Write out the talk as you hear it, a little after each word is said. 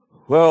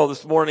Well,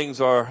 this morning's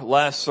our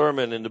last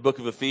sermon in the book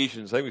of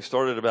Ephesians. I think we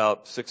started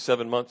about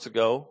 6-7 months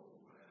ago.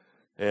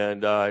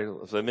 And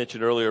as I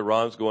mentioned earlier,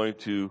 Ron's going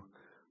to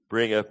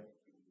bring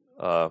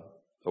a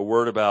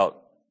word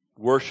about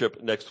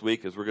worship next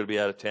week as we're going to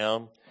be out of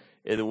town.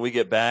 And then when we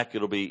get back,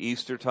 it'll be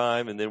Easter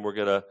time, and then we're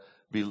going to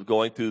be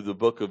going through the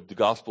book of the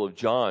Gospel of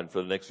John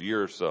for the next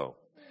year or so.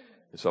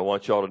 And so I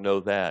want y'all to know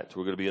that.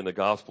 We're going to be in the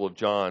Gospel of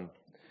John,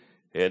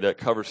 and it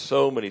covers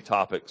so many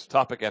topics,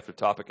 topic after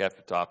topic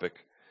after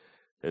topic.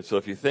 And so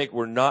if you think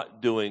we're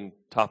not doing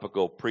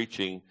topical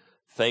preaching,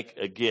 think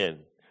again.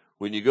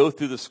 When you go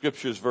through the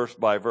scriptures verse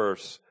by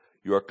verse,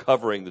 you are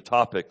covering the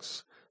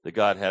topics that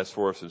God has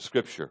for us in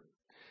Scripture.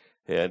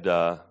 And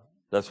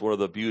that's one of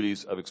the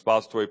beauties of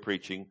expository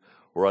preaching.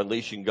 We're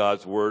unleashing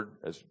God's Word,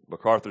 as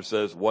MacArthur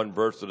says, one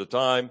verse at a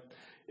time,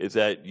 is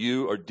that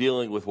you are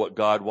dealing with what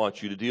God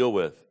wants you to deal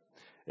with.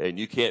 And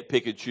you can't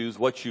pick and choose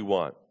what you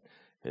want.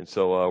 And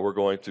so we're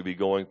going to be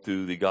going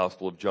through the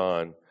Gospel of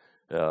John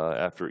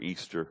after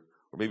Easter.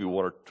 Or maybe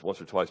once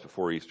or twice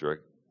before Easter. I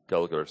got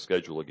to look at our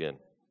schedule again.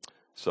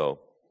 So,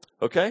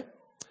 okay.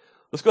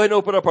 Let's go ahead and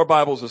open up our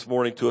Bibles this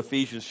morning to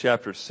Ephesians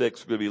chapter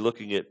 6. We're going to be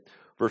looking at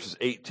verses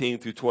 18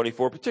 through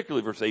 24,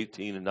 particularly verse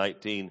 18 and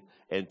 19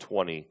 and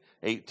 20.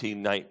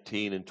 18,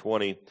 19, and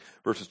 20.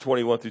 Verses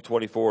 21 through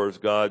 24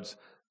 is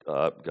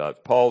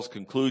Paul's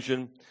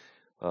conclusion.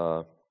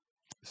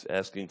 He's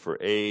asking for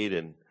aid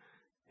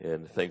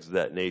and things of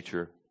that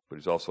nature, but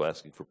he's also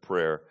asking for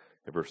prayer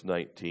in verse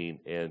 19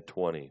 and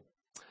 20.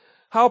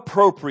 How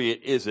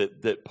appropriate is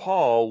it that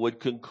Paul would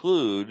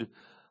conclude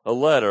a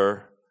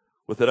letter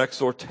with an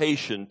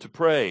exhortation to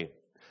pray?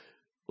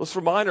 Let's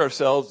remind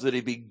ourselves that he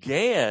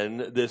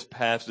began this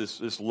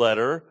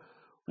letter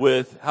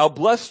with how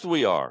blessed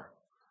we are.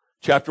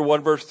 Chapter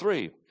 1, verse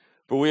 3.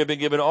 For we have been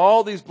given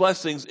all these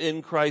blessings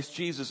in Christ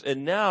Jesus.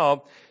 And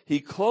now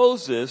he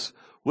closes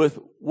with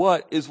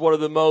what is one of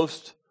the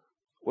most,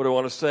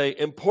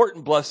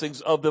 important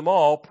blessings of them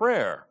all,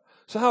 prayer.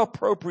 So how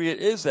appropriate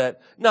is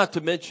that? Not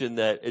to mention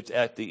that it's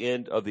at the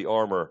end of the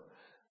armor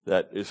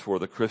that is for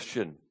the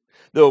Christian.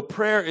 Though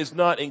prayer is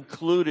not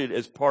included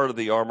as part of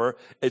the armor,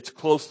 it's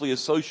closely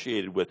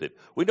associated with it.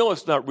 We know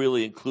it's not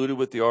really included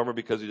with the armor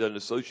because he doesn't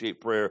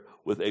associate prayer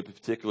with a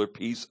particular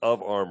piece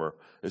of armor.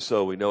 And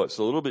so we know it's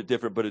a little bit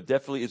different, but it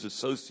definitely is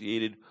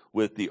associated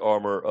with the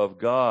armor of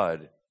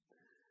God.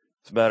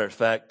 As a matter of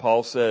fact,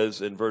 Paul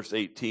says in verse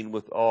 18,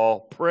 with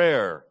all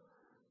prayer.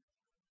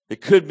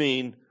 It could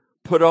mean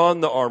put on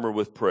the armor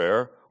with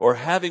prayer, or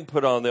having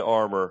put on the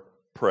armor,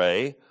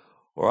 pray,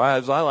 or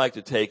as I like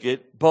to take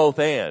it, both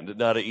and,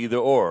 not an either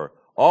or.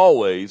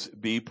 Always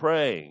be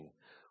praying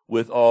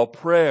with all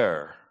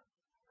prayer.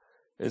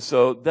 And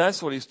so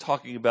that's what he's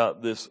talking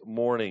about this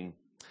morning.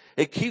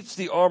 It keeps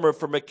the armor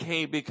from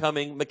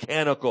becoming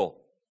mechanical,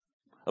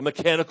 a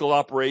mechanical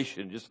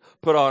operation, just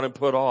put on and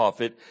put off.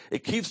 It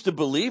keeps the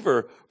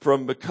believer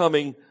from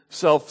becoming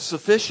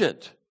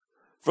self-sufficient.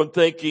 From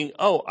thinking,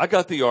 oh, I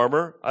got the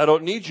armor. I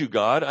don't need you,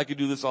 God. I can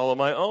do this all on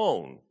my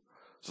own.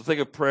 So think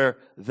of prayer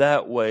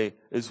that way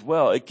as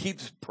well. It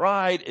keeps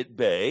pride at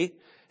bay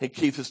and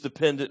keeps us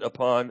dependent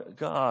upon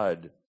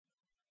God.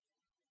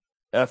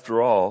 After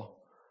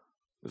all,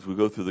 as we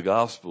go through the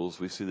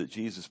Gospels, we see that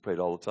Jesus prayed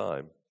all the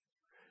time.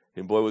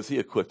 And boy, was he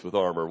equipped with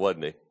armor,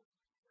 wasn't he?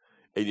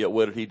 And yet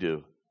what did he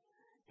do?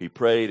 He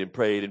prayed and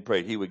prayed and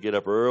prayed. He would get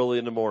up early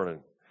in the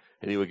morning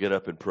and he would get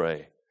up and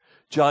pray.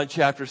 John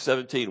chapter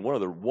 17,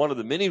 one of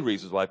the many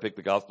reasons why I picked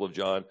the Gospel of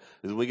John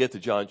is when we get to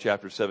John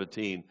chapter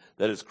 17,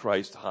 that is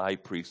Christ's high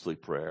priestly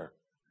prayer.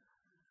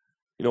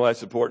 You know why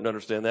it's important to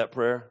understand that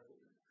prayer?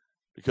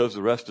 Because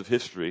the rest of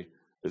history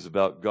is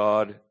about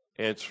God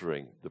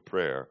answering the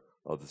prayer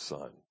of the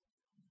Son.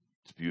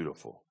 It's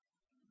beautiful.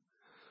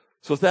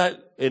 So with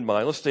that in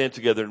mind, let's stand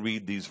together and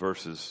read these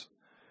verses.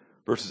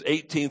 Verses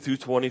 18 through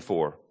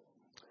 24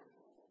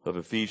 of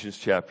Ephesians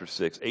chapter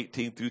 6,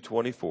 18 through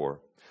 24.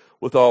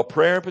 With all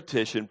prayer and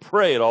petition,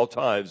 pray at all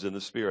times in the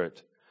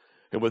Spirit.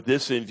 And with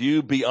this in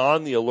view, be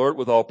on the alert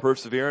with all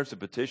perseverance and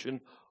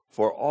petition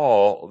for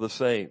all the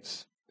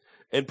saints.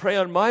 And pray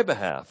on my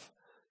behalf,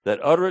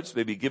 that utterance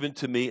may be given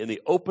to me in the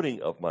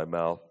opening of my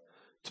mouth,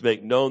 to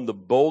make known the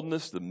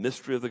boldness, the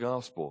mystery of the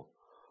gospel,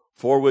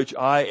 for which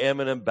I am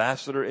an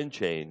ambassador in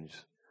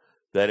chains,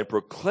 that in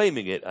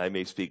proclaiming it I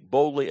may speak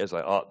boldly as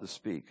I ought to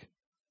speak.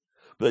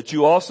 But that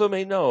you also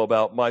may know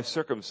about my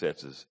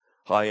circumstances,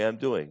 how I am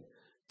doing.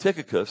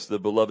 Tychicus, the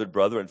beloved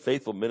brother and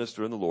faithful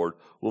minister in the Lord,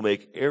 will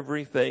make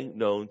everything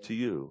known to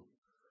you.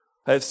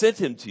 I have sent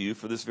him to you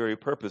for this very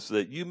purpose, so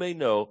that you may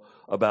know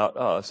about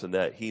us and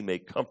that he may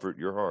comfort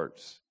your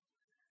hearts.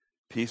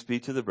 Peace be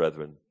to the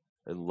brethren,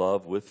 and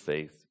love with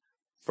faith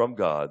from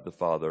God the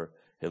Father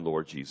and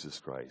Lord Jesus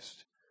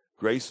Christ.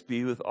 Grace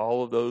be with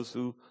all of those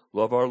who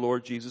love our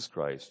Lord Jesus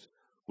Christ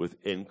with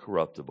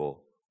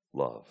incorruptible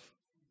love.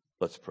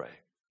 Let's pray.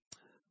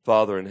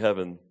 Father in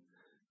heaven,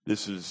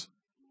 this is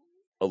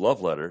a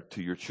love letter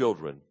to your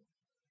children,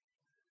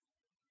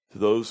 to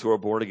those who are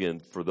born again,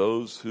 for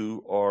those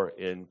who are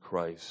in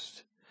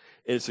Christ.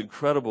 And it's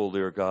incredible,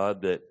 dear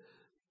God, that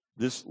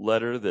this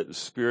letter that the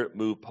Spirit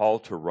moved Paul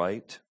to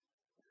write,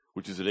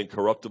 which is an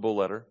incorruptible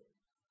letter,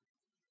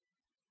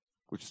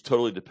 which is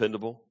totally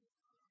dependable,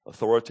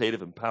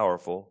 authoritative, and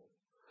powerful,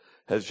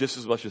 has just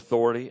as much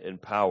authority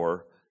and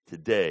power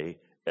today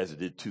as it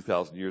did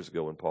 2,000 years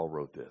ago when Paul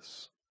wrote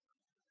this.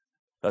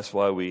 That's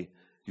why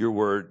your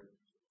word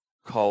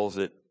calls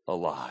it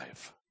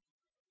alive.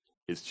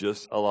 It's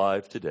just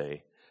alive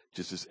today,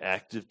 just as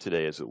active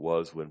today as it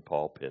was when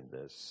Paul penned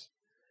this.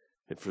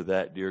 And for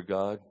that, dear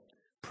God,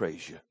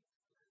 praise you.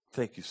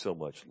 Thank you so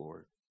much,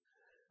 Lord.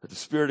 That the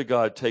Spirit of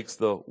God takes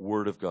the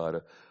Word of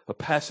God, a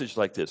passage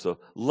like this, a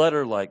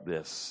letter like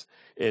this,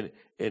 and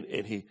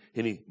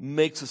he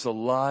makes us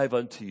alive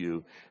unto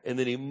you, and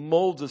then he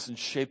molds us and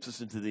shapes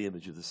us into the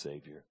image of the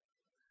Savior.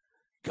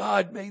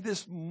 God, may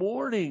this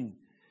morning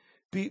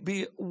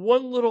be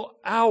one little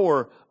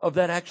hour of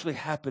that actually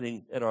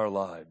happening in our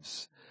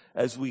lives.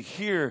 As we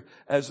hear,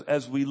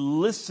 as we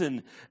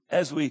listen,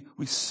 as we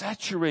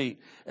saturate,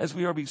 as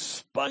we are be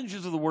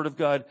sponges of the Word of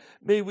God,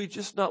 may we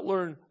just not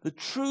learn the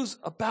truths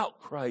about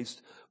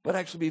Christ, but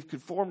actually be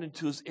conformed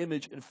into His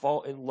image and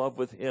fall in love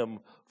with Him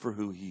for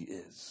who He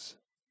is.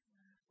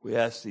 We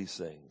ask these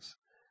things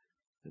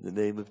in the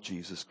name of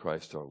Jesus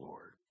Christ our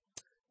Lord.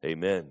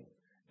 Amen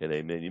and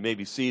amen. You may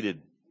be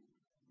seated.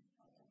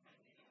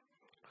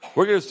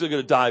 We're still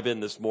going to dive in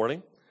this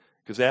morning,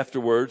 because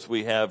afterwards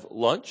we have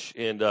lunch,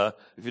 and if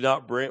you've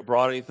not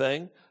brought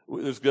anything,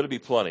 there's going to be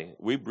plenty.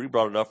 We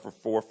brought enough for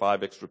 4 or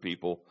 5 extra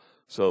people,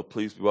 so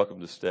please be welcome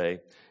to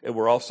stay. And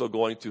we're also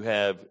going to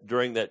have,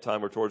 during that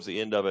time or towards the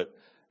end of it,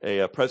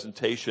 a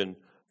presentation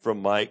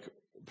from Mike,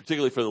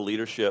 particularly for the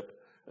leadership.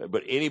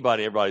 But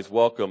everybody's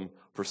welcome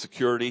for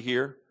security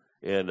here.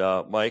 And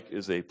Mike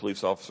is a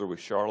police officer with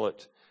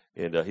Charlotte,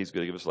 and he's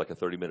going to give us like a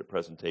 30-minute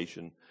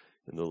presentation.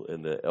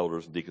 And the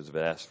elders and deacons have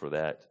asked for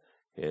that.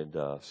 And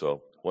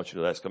so I want you to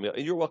know that's coming up.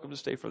 And you're welcome to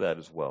stay for that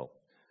as well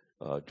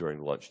during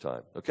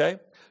lunchtime. Okay?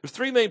 There's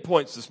 3 main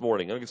points this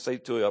morning. I'm going to say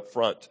to you up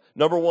front.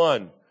 Number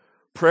 1,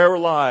 prayer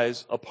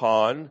relies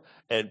upon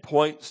and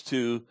points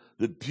to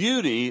the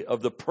beauty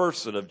of the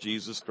person of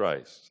Jesus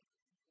Christ.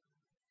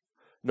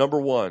 Number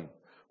 1,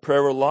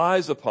 prayer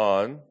relies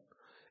upon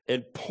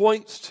and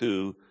points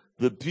to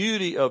the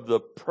beauty of the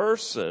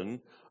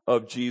person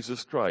of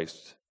Jesus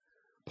Christ.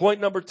 Point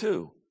number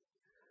 2,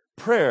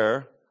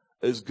 prayer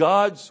is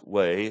God's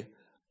way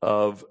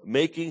of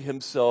making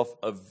Himself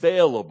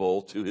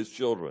available to His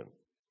children.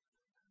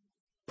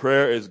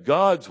 Prayer is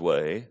God's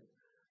way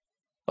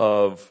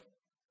of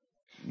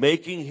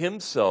making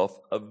Himself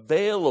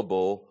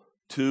available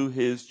to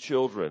His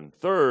children.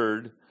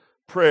 Third,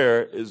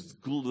 prayer is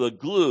the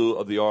glue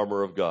of the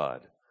armor of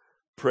God.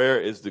 Prayer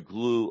is the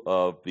glue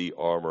of the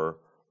armor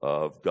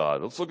of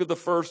God. Let's look at the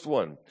first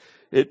one.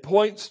 It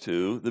points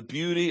to the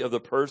beauty of the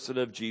person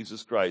of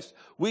Jesus Christ.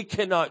 We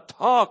cannot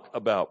talk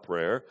about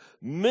prayer,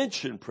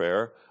 mention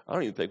prayer. I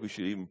don't even think we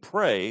should even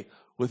pray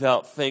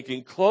without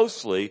thinking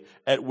closely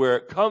at where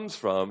it comes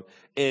from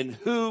and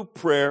who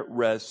prayer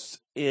rests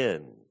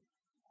in.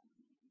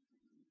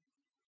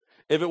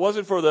 If it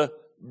wasn't for the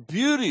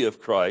beauty of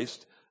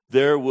Christ,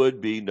 there would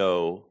be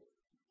no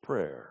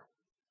prayer.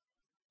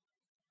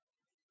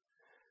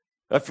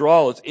 After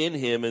all, it's in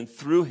Him and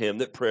through Him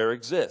that prayer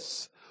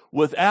exists.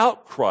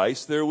 Without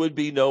Christ, there would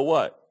be no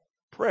what?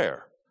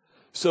 Prayer.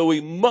 So we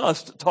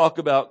must talk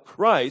about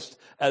Christ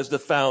as the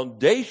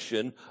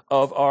foundation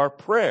of our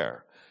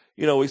prayer.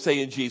 You know, we say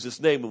in Jesus'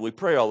 name when we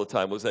pray all the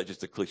time. Was that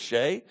just a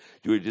cliche?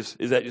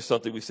 Is that just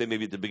something we say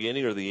maybe at the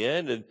beginning or the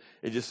end? And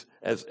it just,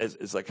 as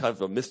like kind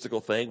of a mystical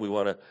thing, we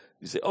want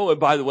to say, oh, and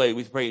by the way,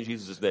 we pray in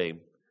Jesus'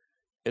 name.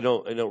 And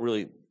don't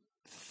really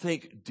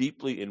think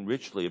deeply and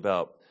richly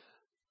about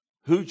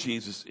who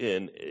Jesus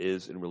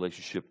is in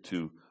relationship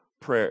to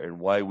prayer and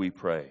why we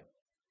pray.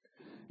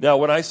 Now,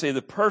 when I say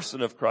the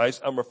person of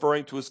Christ, I'm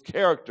referring to His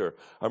character.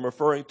 I'm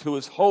referring to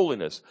His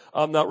holiness.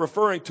 I'm not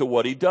referring to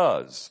what He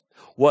does.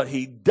 What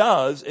He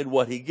does and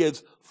what He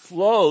gives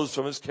flows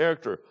from His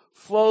character,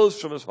 flows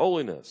from His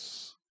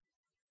holiness.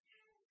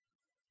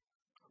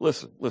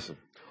 Listen.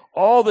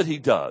 All that He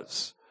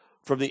does,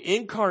 from the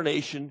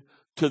incarnation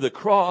to the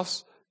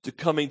cross to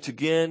coming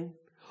again,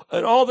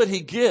 and all that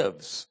He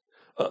gives,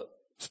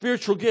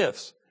 spiritual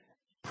gifts,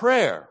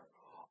 prayer,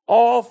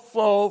 all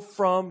flow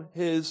from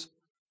His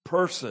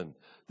person,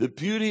 the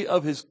beauty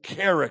of His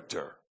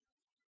character.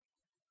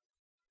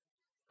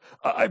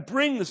 I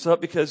bring this up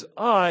because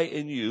I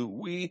and you,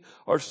 we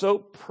are so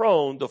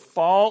prone to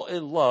fall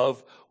in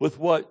love with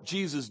what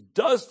Jesus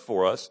does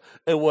for us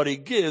and what He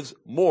gives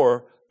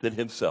more than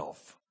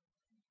Himself.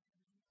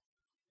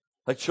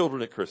 Like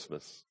children at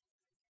Christmas.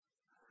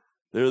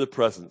 They're the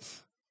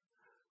presents.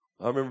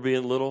 I remember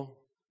being little.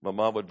 My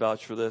mom would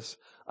vouch for this.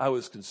 I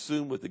was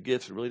consumed with the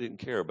gifts and really didn't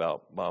care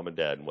about mom and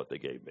dad and what they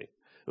gave me.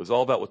 It was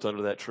all about what's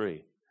under that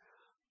tree.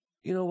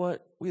 You know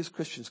what? We as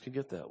Christians can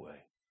get that way.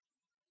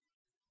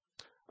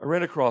 I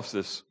ran across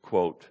this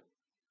quote,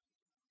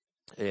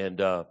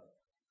 and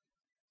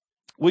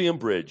William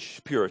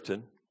Bridge,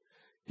 Puritan,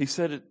 he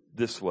said it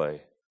this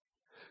way: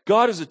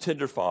 God is a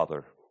tender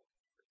father.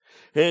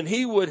 And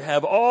he would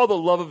have all the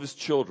love of his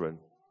children.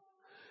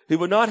 He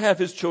would not have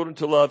his children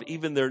to love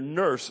even their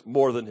nurse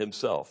more than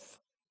himself.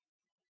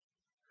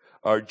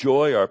 Our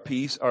joy, our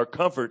peace, our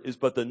comfort is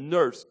but the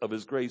nurse of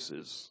his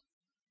graces.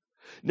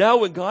 Now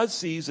when God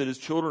sees that his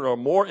children are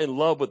more in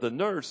love with the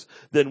nurse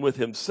than with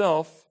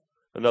himself,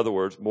 in other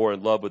words, more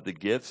in love with the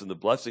gifts and the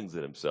blessings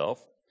than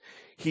himself,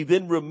 he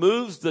then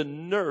removes the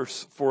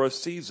nurse for a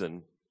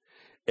season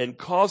and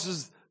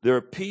causes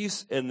their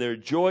peace and their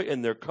joy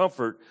and their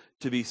comfort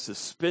to be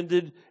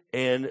suspended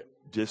and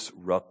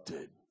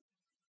disrupted.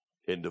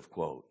 End of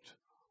quote.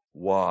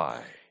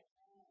 Why?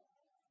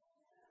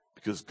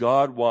 Because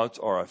God wants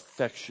our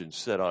affection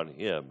set on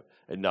him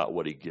and not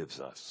what he gives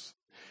us.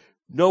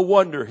 No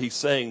wonder he's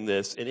saying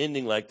this and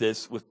ending like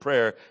this with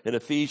prayer in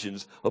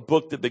Ephesians, a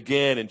book that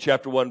began in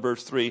chapter 1,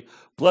 verse 3.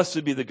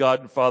 Blessed be the God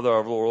and Father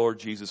of our Lord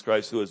Jesus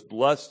Christ, who has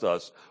blessed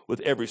us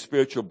with every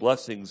spiritual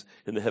blessings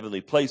in the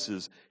heavenly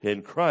places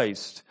in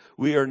Christ.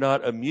 We are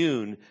not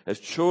immune as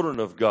children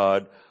of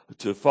God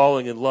to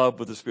falling in love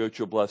with the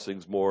spiritual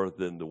blessings more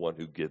than the one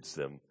who gives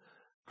them,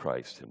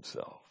 Christ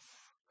himself.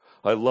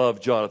 I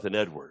love Jonathan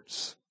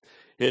Edwards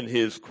in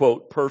his,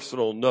 quote,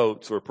 personal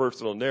notes or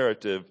personal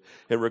narrative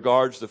in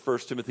regards to 1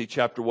 Timothy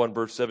chapter 1,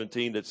 verse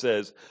 17 that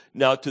says,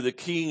 now to the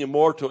King,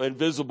 immortal,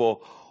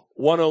 invisible,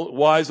 one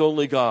wise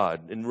only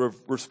God. In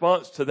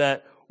response to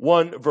that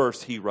one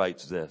verse, he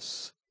writes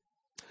this: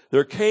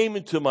 there came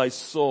into my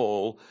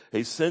soul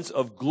a sense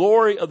of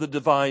glory of the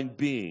divine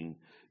being,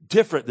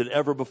 different than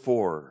ever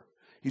before.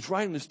 He's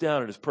writing this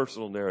down in his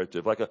personal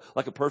narrative, like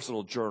a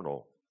personal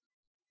journal.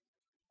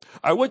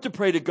 I went to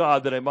pray to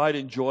God that I might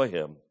enjoy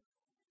him.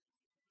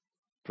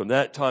 From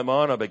that time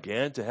on, I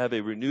began to have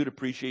a renewed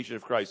appreciation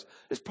of Christ.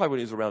 It's probably when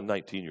he was around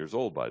 19 years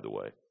old, by the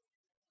way.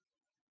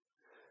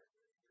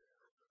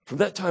 From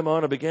that time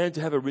on, I began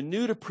to have a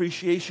renewed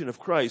appreciation of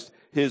Christ,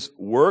 his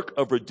work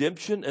of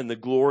redemption and the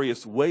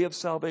glorious way of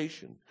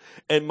salvation.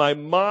 And my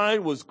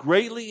mind was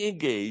greatly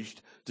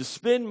engaged to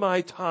spend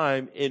my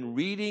time in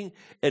reading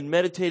and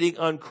meditating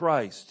on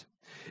Christ,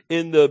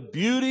 in the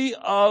beauty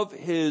of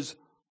his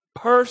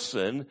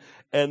person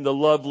and the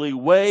lovely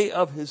way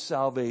of his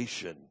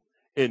salvation.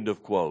 End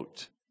of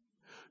quote.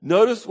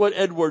 Notice what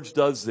Edwards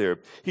does there.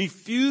 He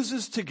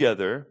fuses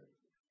together,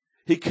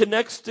 he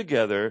connects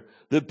together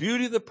the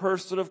beauty of the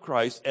person of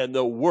Christ and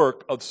the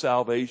work of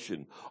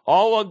salvation.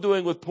 All I'm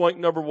doing with point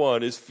number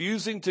one is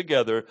fusing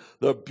together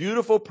the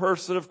beautiful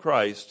person of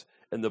Christ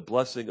and the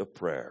blessing of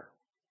prayer.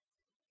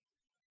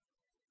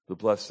 The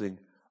blessing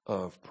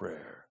of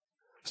prayer.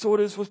 So it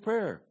is with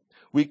prayer.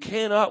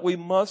 We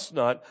must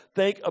not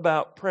think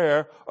about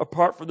prayer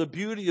apart from the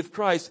beauty of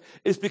Christ.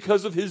 It's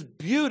because of his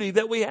beauty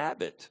that we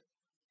have it.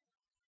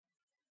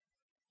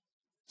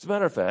 As a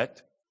matter of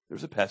fact,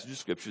 there's a passage of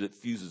Scripture that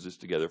fuses this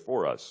together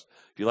for us.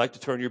 If you'd like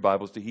to turn your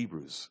Bibles to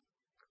Hebrews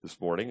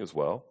this morning as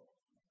well.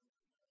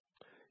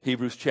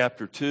 Hebrews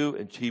chapter 2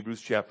 and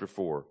Hebrews chapter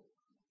 4.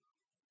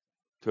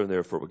 Turn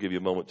there for it. We'll give you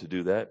a moment to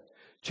do that.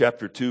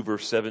 Chapter 2,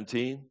 verse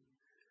 17,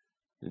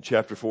 and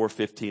chapter 4,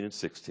 15 and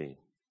 16.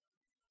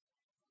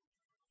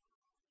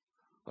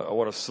 I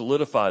want to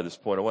solidify this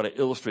point. I want to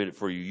illustrate it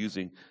for you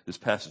using this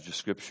passage of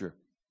Scripture.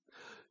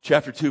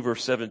 Chapter 2,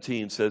 verse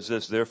 17 says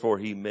this: therefore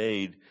he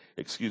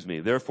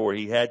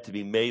had to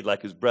be made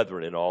like his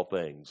brethren in all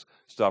things.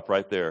 Stop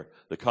right there.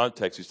 The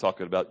context, he's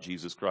talking about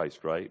Jesus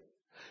Christ, right?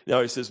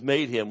 Now he says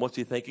made him. What's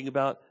he thinking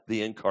about?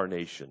 The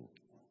incarnation.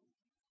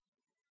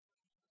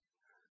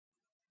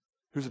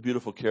 Here's a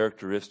beautiful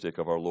characteristic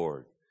of our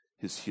Lord: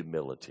 his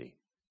humility.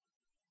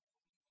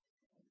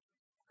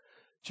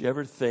 Do you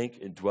ever think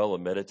and dwell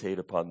and meditate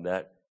upon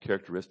that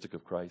characteristic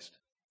of Christ?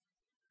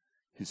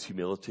 His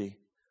humility,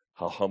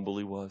 how humble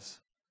he was,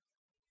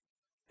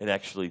 and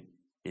actually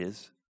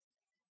is.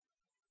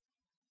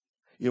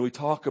 You know, we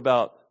talk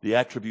about the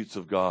attributes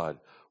of God.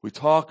 We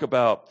talk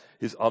about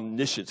his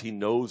omniscience. He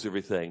knows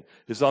everything.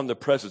 His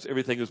omnipresence.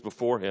 Everything is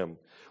before him.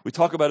 We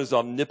talk about his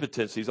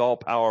omnipotence. He's all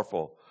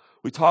powerful.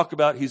 We talk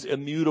about he's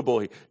immutable.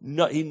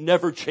 He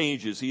never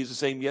changes. He is the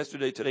same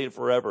yesterday, today, and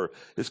forever.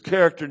 His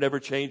character never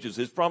changes.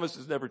 His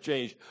promises never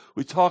change.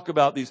 We talk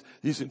about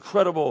these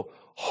incredible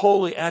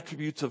holy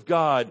attributes of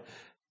God.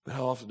 But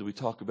how often do we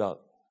talk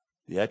about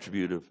the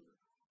attribute of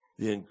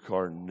the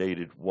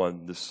incarnated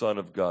one, the Son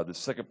of God, the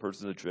second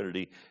person of the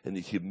Trinity, and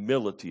the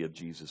humility of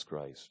Jesus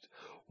Christ?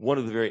 One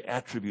of the very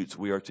attributes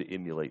we are to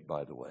emulate,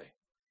 by the way.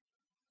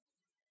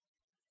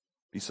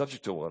 Be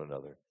subject to one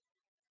another.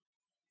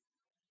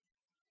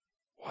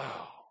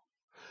 Wow.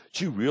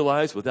 Do you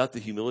realize without the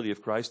humility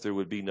of Christ there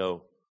would be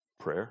no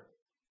prayer?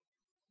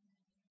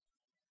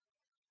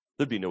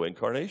 There'd be no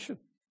incarnation.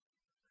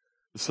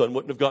 The Son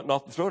wouldn't have gotten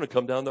off the throne and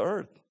come down to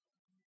earth.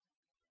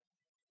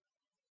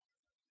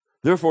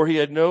 Therefore, he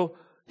had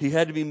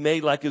to be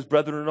made like his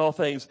brethren in all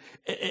things.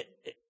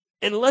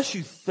 Unless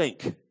you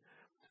think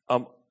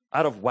out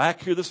of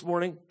whack here this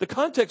morning, the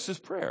context is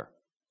prayer.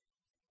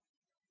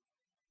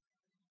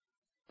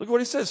 Look at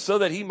what he says, so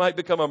that he might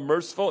become a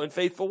merciful and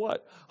faithful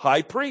what?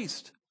 High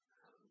priest.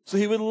 So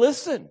he would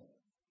listen.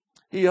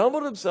 He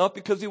humbled himself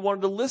because he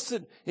wanted to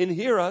listen and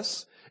hear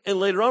us And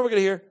later on we're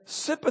going to hear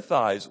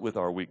sympathize with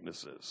our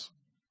weaknesses.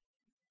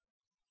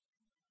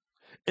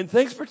 And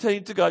thanks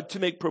pertaining to God to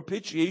make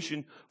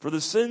propitiation for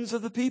the sins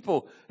of the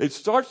people. It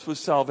starts with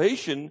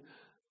salvation,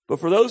 but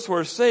for those who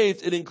are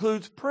saved, it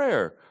includes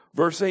prayer.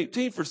 Verse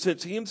 18, for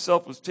since he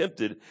himself was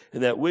tempted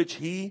in that which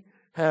he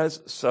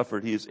has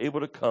suffered, he is able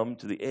to come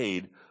to the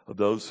aid of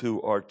those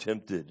who are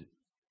tempted.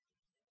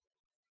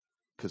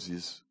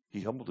 Because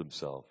he humbled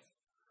himself.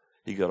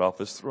 He got off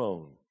his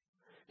throne.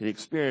 He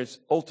experienced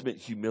ultimate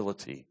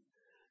humility.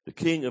 The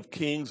King of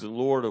Kings and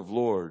Lord of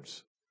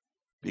Lords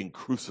being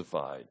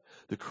crucified.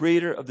 The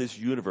creator of this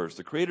universe,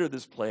 the creator of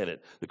this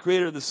planet, the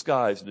creator of the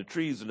skies and the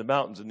trees and the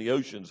mountains and the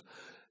oceans.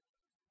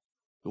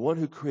 The one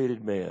who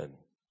created man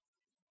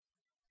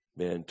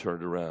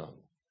turned around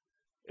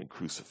and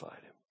crucified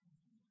him.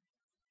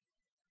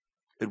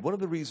 And one of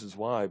the reasons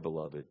why,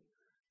 beloved,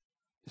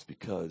 is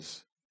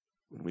because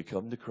when we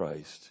come to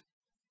Christ,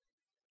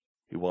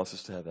 he wants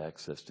us to have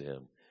access to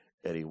him,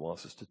 and he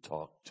wants us to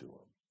talk to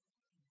him.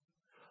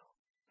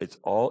 It's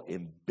all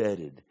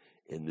embedded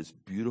in this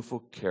beautiful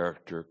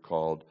character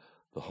called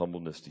the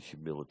humbleness, the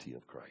humility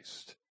of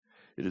Christ.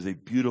 It is a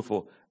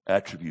beautiful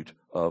attribute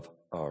of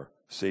our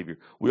Savior.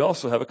 We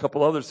also have a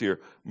couple others here.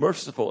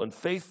 Merciful and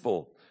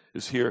faithful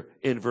is here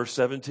in verse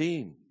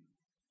 17.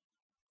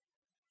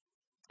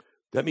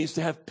 That means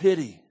to have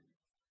pity.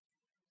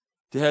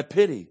 To have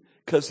pity.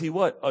 Because he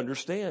what?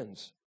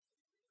 Understands.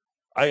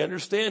 I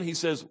understand, he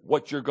says,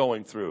 what you're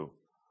going through.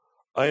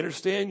 I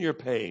understand your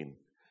pain.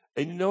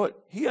 And you know what?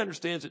 He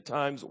understands at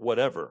times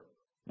whatever.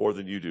 More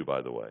than you do,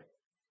 by the way.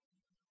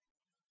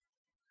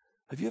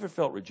 Have you ever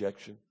felt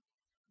rejection?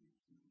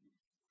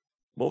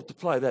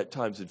 Multiply that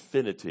times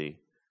infinity,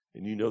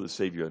 and you know the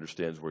Savior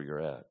understands where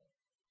you're at.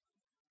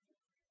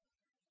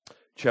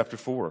 Chapter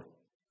 4,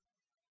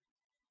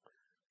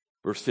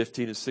 verse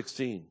 15 and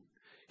 16.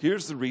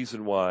 Here's the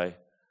reason why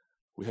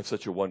we have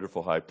such a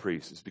wonderful high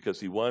priest. It's because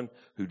he's one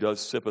who does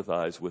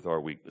sympathize with our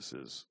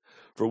weaknesses.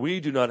 For we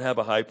do not have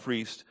a high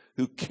priest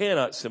who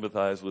cannot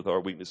sympathize with our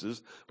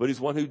weaknesses, but he's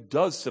one who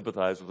does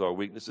sympathize with our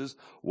weaknesses.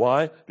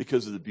 Why?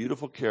 Because of the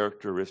beautiful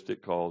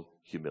characteristic called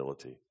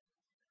humility.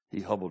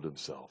 He humbled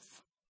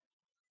himself.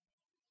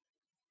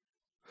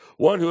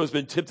 One who has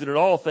been tempted in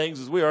all things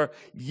as we are,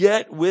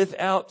 yet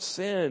without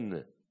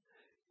sin.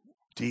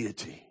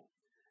 Deity.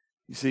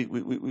 You see,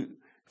 we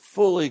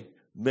fully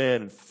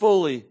man and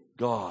fully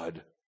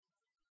God.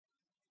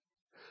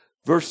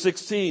 Verse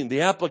 16,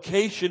 the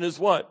application is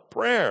what?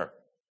 Prayer.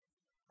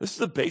 This is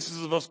the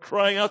basis of us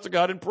crying out to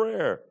God in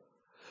prayer.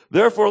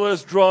 Therefore, let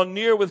us draw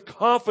near with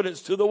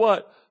confidence to the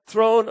what?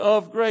 Throne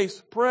of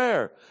grace.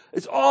 Prayer.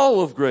 It's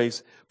all of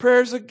grace.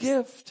 Prayer is a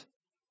gift.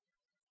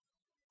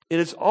 And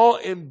it's all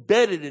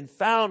embedded and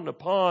found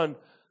upon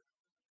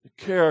the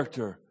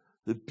character,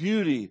 the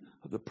beauty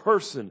of the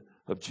person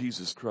of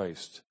Jesus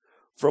Christ,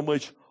 from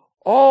which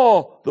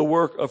all the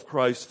work of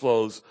Christ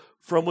flows,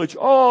 from which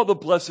all the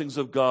blessings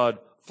of God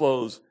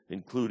flows,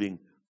 including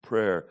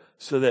prayer,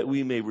 so that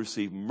we may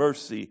receive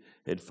mercy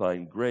and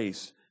find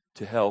grace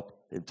to help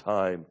in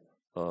time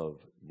of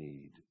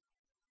need.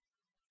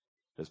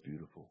 That's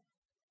beautiful.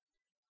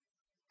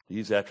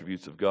 These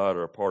attributes of God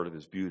are a part of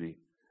his beauty.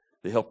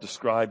 They help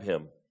describe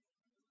him.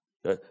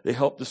 They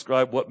help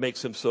describe what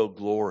makes him so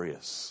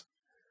glorious.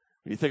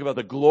 When you think about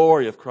the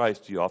glory of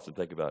Christ, you often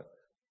think about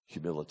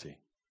humility,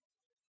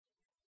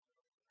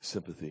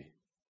 sympathy.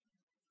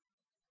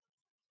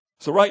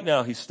 So right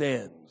now he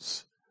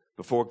stands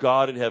before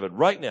God in heaven.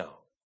 Right now.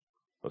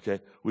 Okay?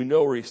 We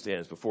know where he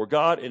stands, before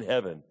God in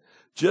heaven,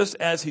 just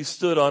as he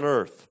stood on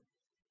earth.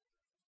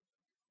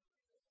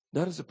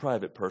 Not as a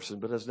private person,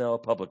 but as now a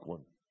public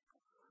one.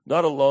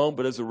 Not alone,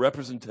 but as a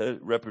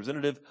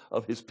representative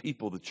of his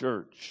people, the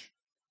church.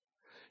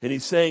 And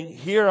he's saying,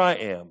 here I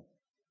am.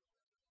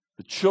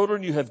 The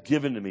children you have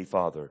given to me,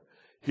 Father.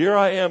 Here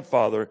I am,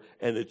 Father,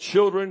 and the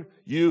children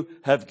you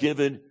have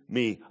given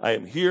me. I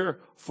am here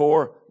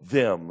for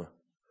them.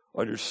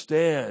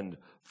 Understand,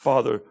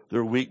 Father,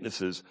 their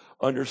weaknesses.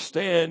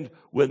 Understand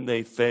when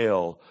they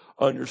fail.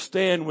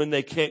 Understand when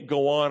they can't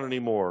go on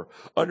anymore.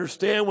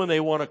 Understand when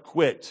they want to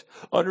quit.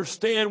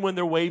 Understand when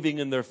they're wavering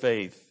in their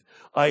faith.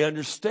 I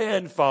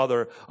understand,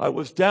 Father. I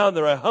was down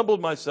there. I humbled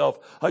myself.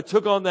 I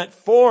took on that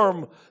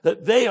form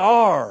that they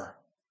are.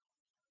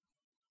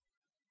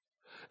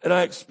 And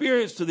I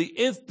experienced to the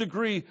nth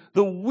degree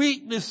the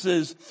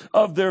weaknesses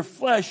of their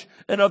flesh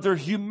and of their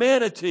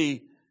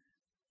humanity.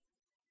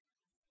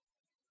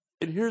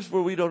 And here's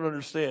where we don't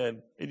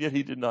understand, and yet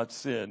he did not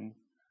sin.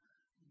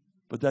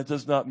 But that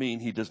does not mean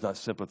he does not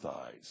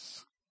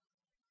sympathize.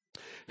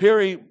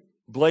 Harry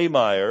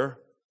Blaymeyer,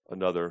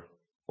 another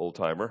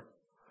old-timer,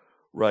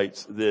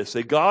 writes this: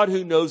 a God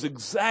who knows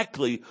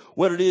exactly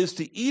what it is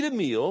to eat a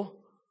meal,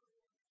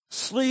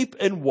 sleep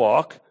and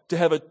walk, to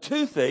have a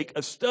toothache,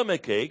 a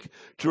stomachache,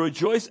 to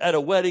rejoice at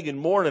a wedding and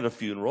mourn at a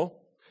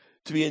funeral,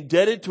 to be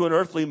indebted to an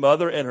earthly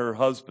mother and her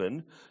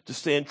husband, to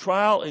stand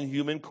trial in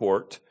human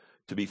court,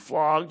 to be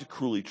flogged,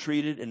 cruelly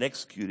treated, and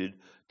executed,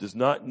 does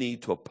not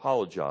need to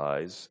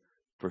apologize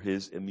for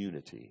his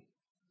immunity,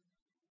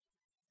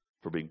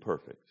 for being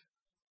perfect.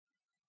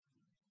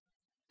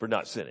 for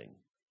not sinning.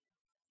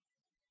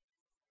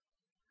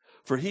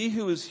 For he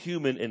who is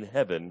human in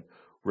heaven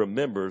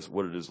remembers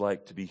what it is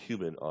like to be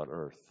human on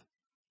earth.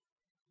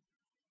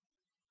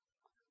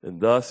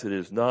 And thus it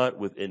is not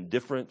with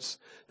indifference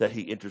that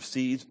he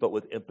intercedes, but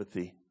with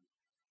empathy.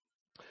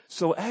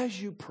 So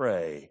as you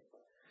pray,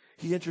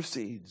 he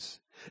intercedes.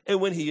 And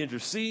when he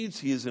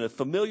intercedes, he is in a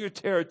familiar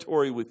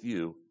territory with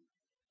you.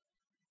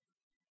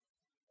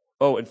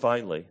 Oh, and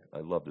finally,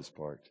 I love this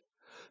part.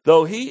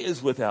 Though he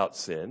is without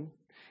sin,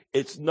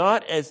 it's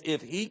not as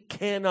if he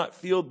cannot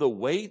feel the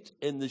weight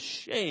and the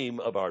shame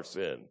of our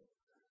sin.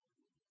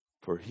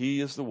 For he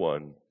is the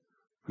one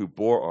who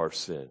bore our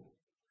sin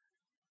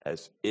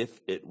as if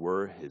it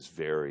were his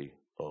very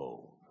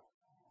own.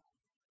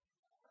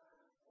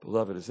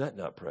 Beloved, is that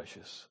not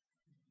precious?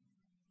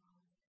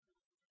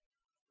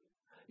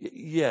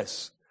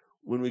 Yes,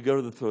 when we go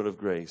to the throne of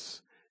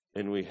grace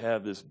and we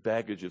have this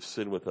baggage of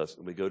sin with us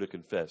and we go to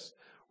confess,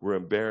 we're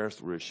embarrassed,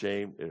 we're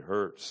ashamed, it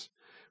hurts.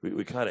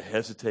 We kind of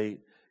hesitate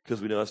because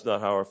we know that's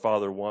not how our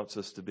Father wants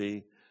us to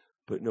be.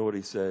 But know what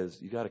he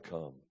says, you got to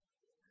come.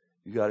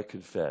 You got to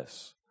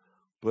confess.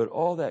 But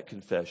all that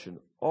confession,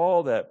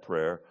 all that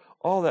prayer,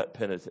 all that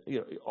penitence,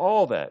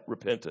 all that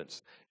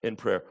repentance and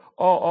prayer,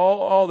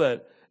 all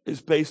that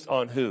is based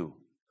on who?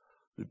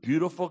 The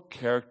beautiful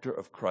character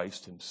of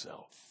Christ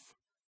himself.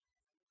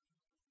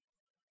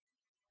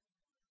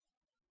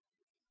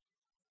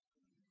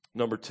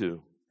 Number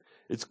 2,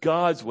 it's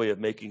God's way of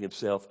making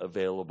himself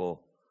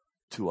available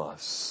to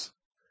us.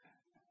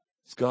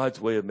 It's God's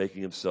way of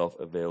making himself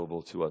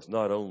available to us.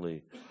 Not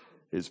only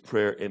is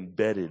prayer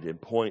embedded and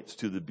points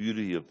to the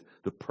beauty of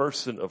the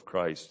person of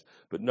Christ,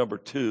 but number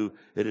 2,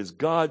 it is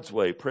God's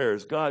way, prayer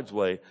is God's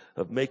way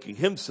of making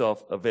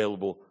himself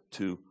available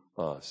to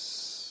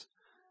us.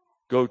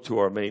 Go to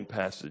our main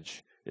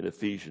passage in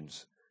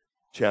Ephesians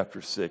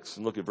chapter 6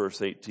 and look at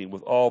verse 18.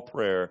 With all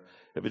prayer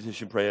and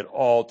petition, pray at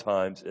all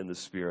times in the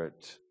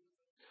Spirit.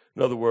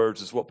 In other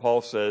words, it's what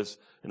Paul says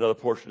in another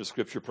portion of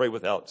Scripture, pray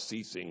without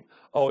ceasing.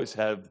 Always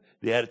have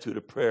the attitude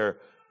of prayer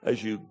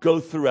as you go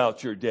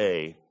throughout your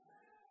day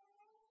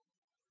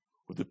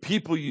with the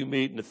people you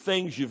meet and the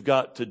things you've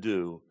got to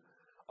do.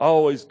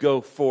 Always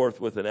go forth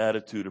with an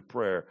attitude of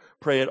prayer.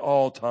 Pray at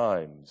all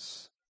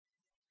times.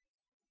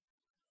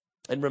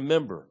 And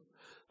remember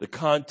the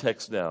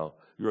context now.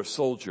 You're a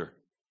soldier.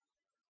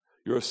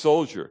 You're a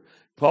soldier.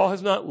 Paul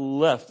has not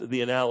left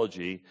the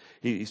analogy.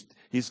 He's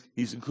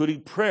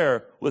including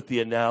prayer with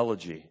the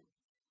analogy.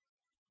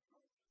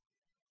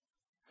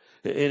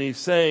 And he's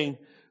saying,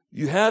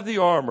 you have the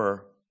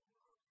armor,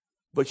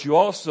 but I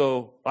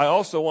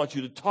also want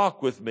you to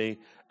talk with me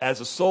as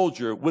a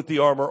soldier with the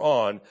armor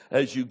on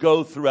as you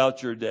go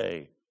throughout your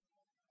day.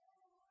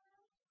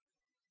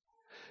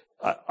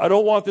 I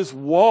don't want this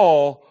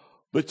wall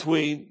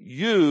between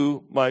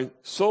you, my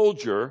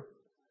soldier,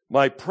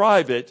 my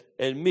private,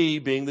 and me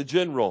being the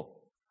general.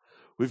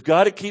 We've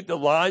got to keep the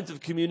lines of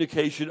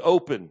communication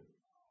open.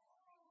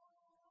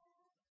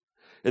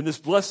 And this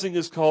blessing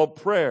is called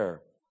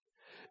prayer.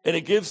 And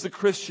it gives the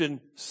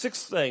Christian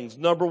 6 things.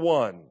 Number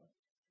 1,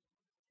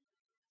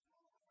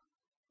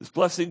 this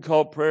blessing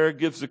called prayer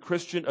gives the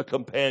Christian a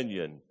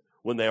companion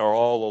when they are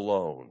all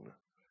alone.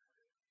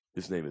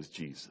 His name is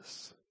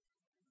Jesus.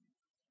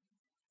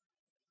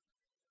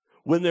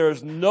 When there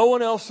is no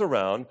one else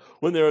around,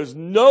 when there is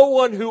no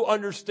one who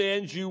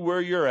understands you where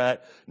you're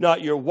at,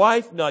 not your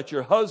wife, not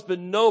your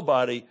husband,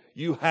 nobody,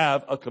 you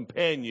have a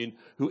companion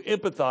who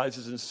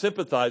empathizes and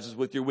sympathizes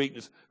with your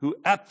weakness, who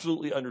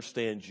absolutely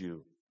understands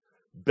you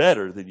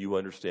better than you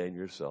understand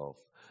yourself.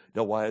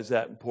 Now, why is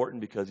that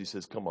important? Because he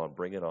says, come on,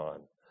 bring it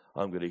on.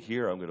 I'm going to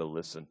hear, I'm going to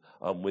listen.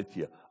 I'm with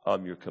you.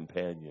 I'm your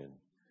companion.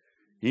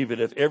 Even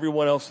if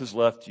everyone else has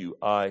left you,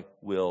 I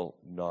will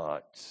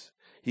not.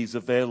 He's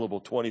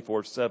available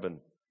 24/7.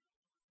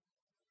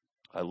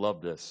 I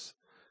love this.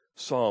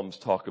 Psalms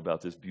talk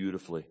about this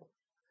beautifully.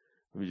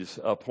 Let me just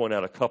point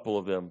out a couple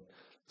of them.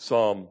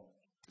 Psalm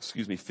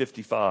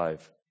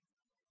 55,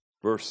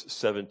 verse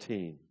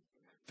 17.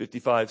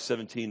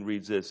 55:17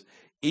 reads this.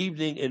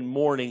 Evening and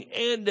morning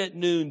and at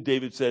noon,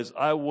 David says,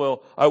 I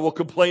will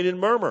complain and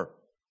murmur.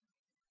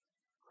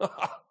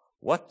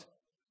 What?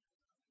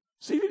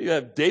 See, you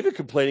have David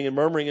complaining and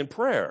murmuring in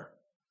prayer.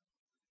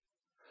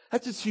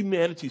 That's his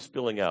humanity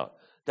spilling out.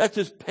 That's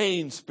his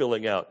pain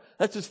spilling out.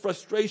 That's his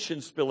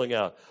frustration spilling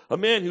out. A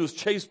man who was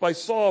chased by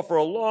Saul for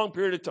a long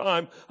period of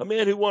time, a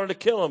man who wanted to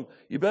kill him.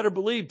 You better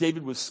believe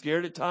David was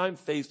scared at times,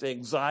 faced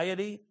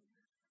anxiety.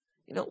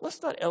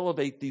 Let's not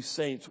elevate these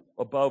saints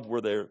above where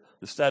the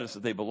status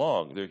that they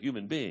belong. They're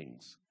human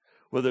beings,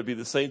 whether it be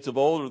the saints of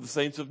old or the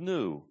saints of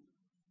new.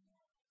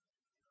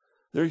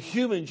 They're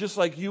human just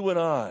like you and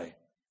I.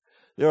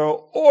 There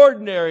are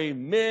ordinary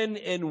men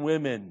and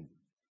women.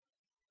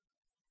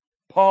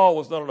 Paul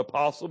was not an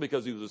apostle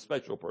because he was a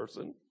special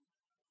person.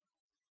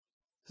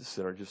 He's a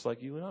sinner just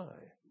like you and I.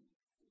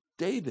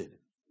 David.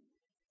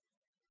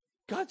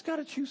 God's got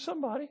to choose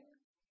somebody.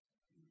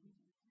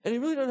 And he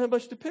really doesn't have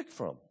much to pick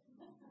from.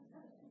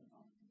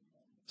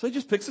 So he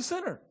just picks a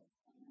sinner.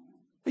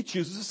 He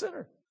chooses a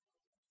sinner.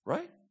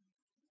 Right?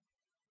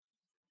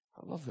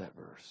 I love that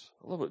verse.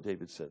 I love what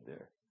David said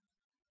there.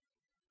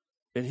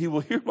 And he will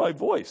hear my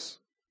voice.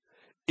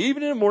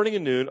 Even in the morning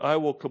and noon, I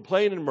will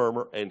complain and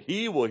murmur, and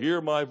he will hear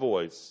my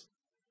voice.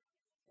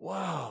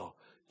 Wow.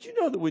 Do you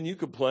know that when you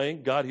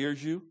complain, God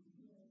hears you?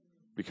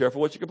 Be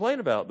careful what you complain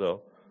about,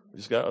 though.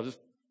 I'll just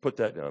put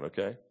that down,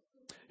 okay?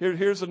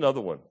 Here's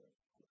another one.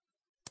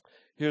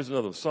 Here's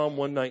another one. Psalm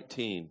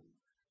 119.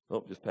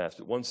 Oh, just passed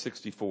it.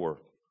 164.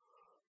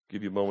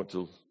 Give you a moment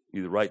to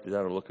either write it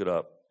down or look it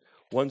up.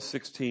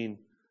 116,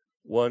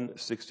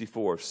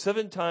 164.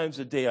 7 times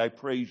a day I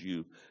praise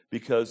you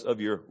because of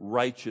your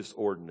righteous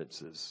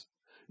ordinances.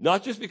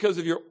 Not just because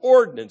of your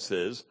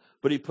ordinances,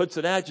 but he puts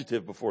an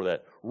adjective before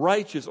that.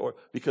 Righteous,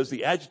 because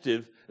the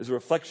adjective is a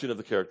reflection of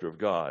the character of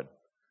God.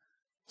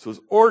 So his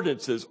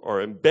ordinances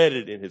are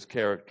embedded in his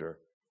character.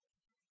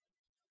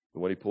 The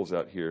one he pulls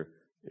out here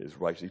is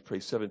righteous. He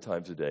prays 7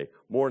 times a day.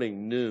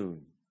 Morning,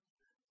 noon,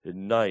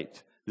 and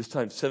night. This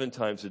time 7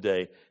 times a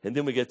day. And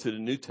then we get to the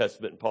New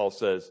Testament and Paul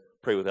says,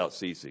 pray without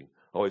ceasing.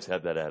 Always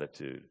have that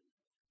attitude.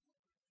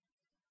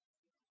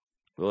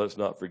 Well, let's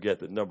not forget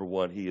that number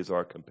 1, he is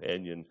our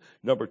companion.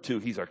 Number 2,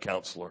 he's our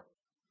counselor.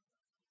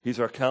 He's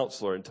our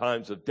counselor in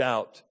times of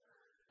doubt,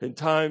 in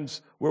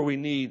times where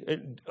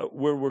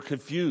where we're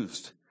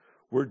confused.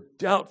 We're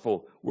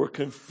doubtful. We're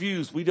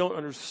confused. We don't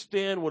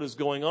understand what is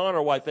going on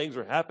or why things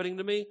are happening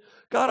to me.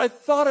 God, I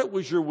thought it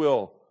was your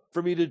will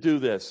for me to do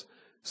this.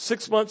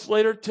 6 months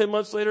later, 10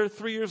 months later,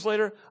 3 years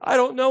later, I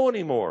don't know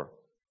anymore.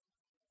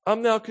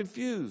 I'm now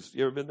confused.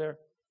 You ever been there?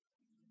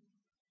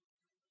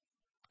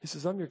 He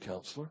says, I'm your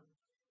counselor.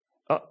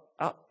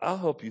 I'll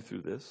help you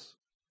through this.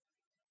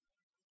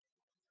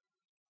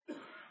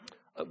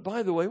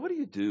 By the way, what do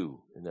you do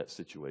in that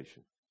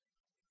situation?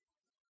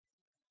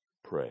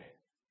 Pray.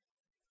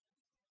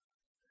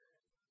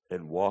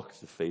 And walk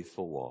the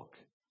faithful walk.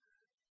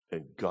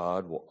 And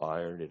God will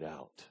iron it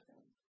out.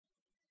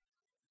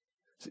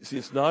 See,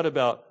 it's not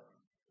about,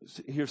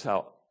 here's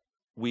how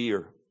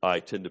I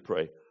tend to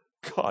pray.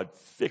 God,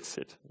 fix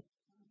it.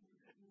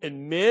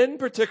 And men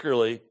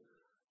particularly,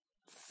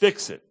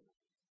 fix it.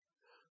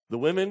 The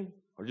women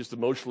are just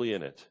emotionally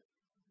in it.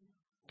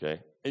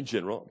 Okay? In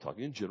general, I'm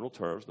talking in general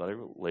terms, not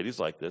every ladies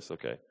like this,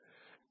 okay?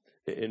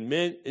 And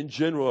men in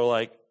general are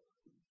like,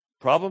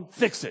 problem,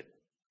 fix it.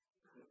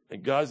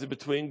 And God's in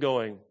between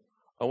going,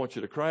 I want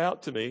you to cry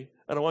out to me,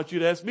 and I want you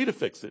to ask me to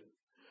fix it.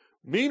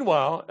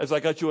 Meanwhile, as I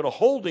got you in a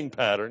holding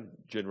pattern,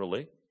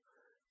 generally,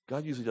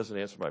 God usually doesn't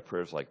answer my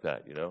prayers like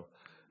that, you know?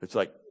 It's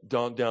like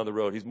down the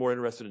road. He's more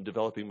interested in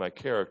developing my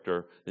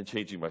character than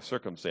changing my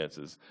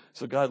circumstances.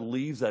 So God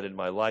leaves that in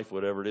my life,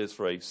 whatever it is,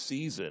 for a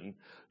season,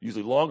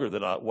 usually longer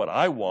than what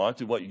I want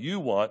and what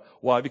you want.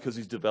 Why? Because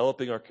he's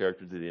developing our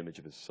character to the image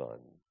of his Son.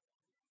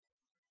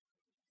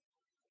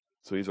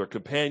 So he's our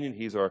companion.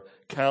 He's our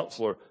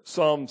counselor.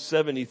 Psalm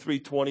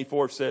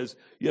 73:24 says,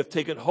 you have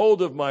taken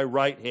hold of my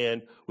right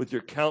hand. With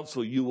your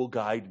counsel, you will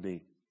guide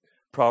me.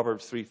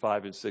 Proverbs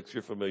 3:5 and 6.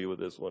 You're familiar with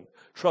this one.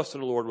 Trust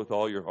in the Lord with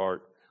all your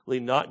heart.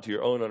 Lean not into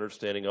your own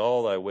understanding.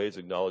 All thy ways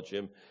acknowledge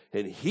him,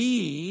 and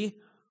he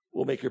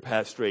will make your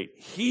path straight.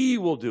 He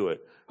will do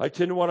it. I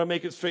tend to want to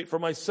make it straight for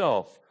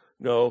myself.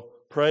 No,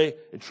 pray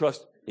and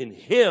trust in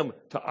him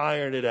to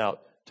iron it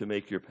out, to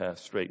make your path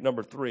straight.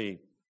 Number 3,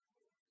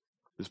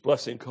 this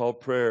blessing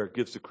called prayer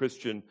gives the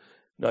Christian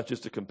not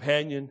just a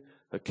companion,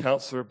 a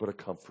counselor, but a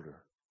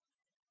comforter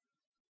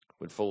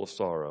when full of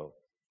sorrow.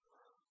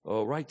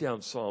 Oh, write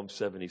down Psalm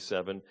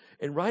 77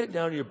 and write it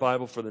down in your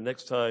Bible for the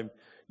next time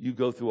you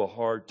go through a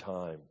hard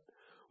time.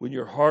 When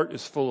your heart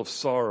is full of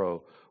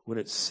sorrow, when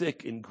it's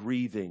sick and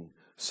grieving.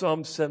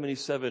 Psalm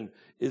 77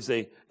 is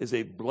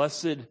a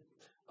blessed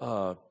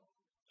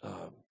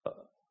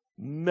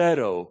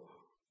meadow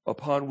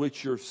upon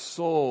which your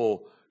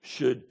soul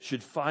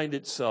should find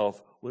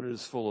itself when it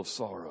is full of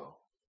sorrow.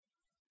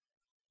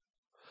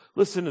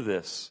 Listen to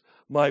this.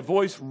 My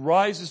voice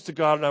rises to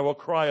God and I will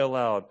cry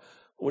aloud.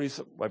 When he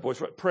said, my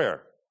voice,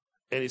 prayer.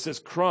 And he says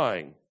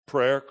crying,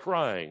 prayer,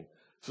 crying.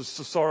 So it's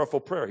a sorrowful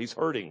prayer. He's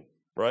hurting,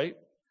 right?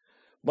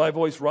 My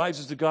voice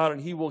rises to God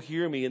and he will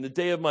hear me in the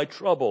day of my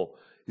trouble.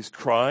 He's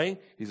crying.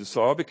 He's in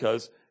sorrow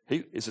because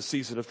it's a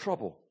season of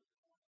trouble.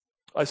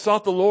 I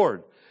sought the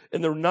Lord.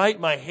 In the night,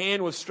 my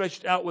hand was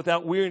stretched out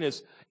without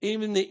weariness.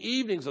 Even in the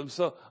evenings,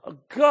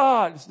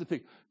 God, this is the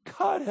thing.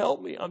 God,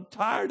 help me. I'm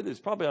tired of this.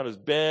 Probably on his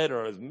bed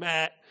or on his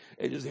mat.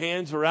 And his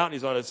hands are out and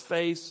he's on his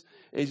face.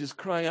 And he's just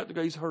crying out to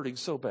God. He's hurting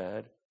so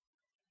bad.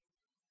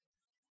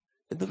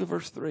 And look at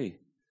verse 3.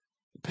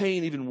 The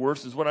pain even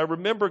worsens. When I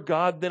remember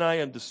God, then I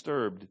am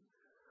disturbed.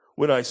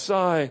 When I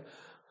sigh,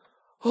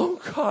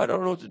 oh God, I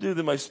don't know what to do.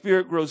 Then my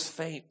spirit grows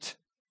faint.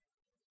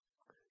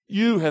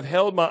 You have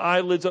held my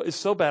eyelids up. It's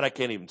so bad I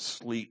can't even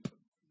sleep.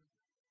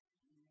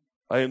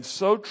 I am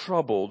so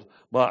troubled.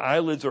 My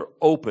eyelids are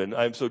open.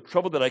 I am so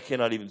troubled that I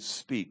cannot even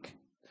speak.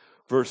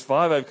 Verse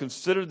 5, I've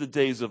considered the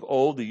days of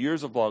old, the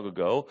years of long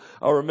ago.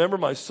 I'll remember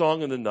my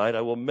song in the night.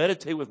 I will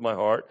meditate with my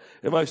heart,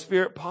 and my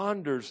spirit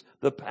ponders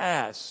the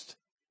past.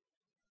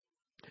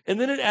 And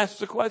then it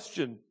asks a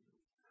question.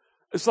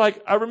 It's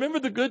like, I remember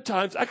the good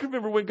times. I can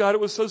remember when God,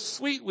 it was so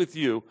sweet with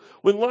you,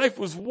 when life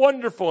was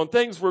wonderful and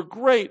things were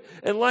great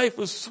and life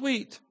was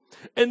sweet.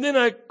 And then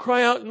I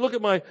cry out and look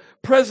at my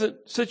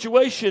present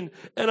situation,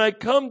 and I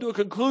come to a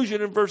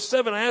conclusion in verse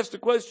 7. I ask the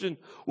question,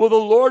 will the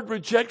Lord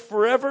reject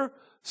forever?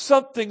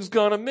 Something's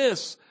gonna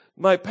miss.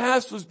 My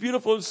past was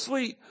beautiful and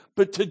sweet,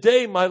 but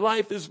today my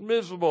life is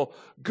miserable.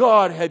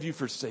 God, have you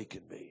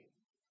forsaken me?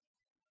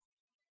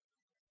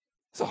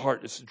 It's a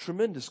heart that's in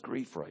tremendous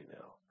grief right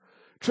now.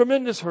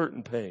 Tremendous hurt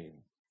and pain.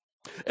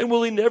 And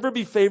will he never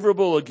be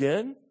favorable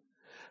again?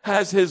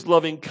 Has his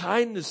loving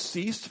kindness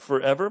ceased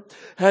forever?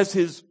 Has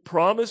his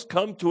promise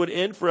come to an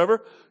end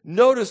forever?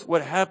 Notice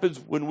what happens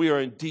when we are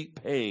in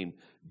deep pain.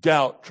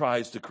 Doubt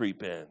tries to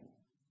creep in.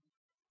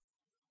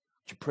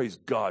 You praise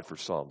God for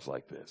Psalms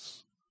like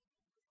this.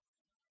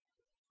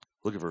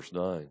 Look at verse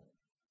 9.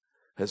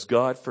 Has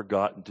God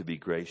forgotten to be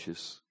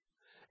gracious?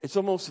 It's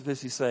almost as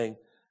if he's saying,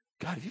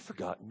 God, have you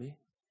forgotten me?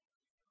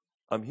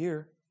 I'm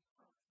here,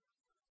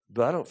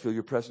 but I don't feel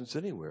your presence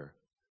anywhere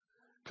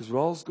because of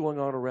all's going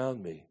on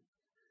around me.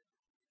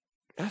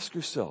 Ask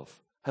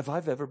yourself, have I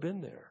ever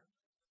been there?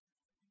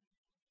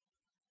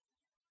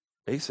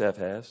 Asaph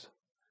has.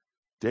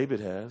 David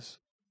has.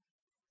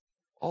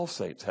 All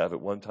saints have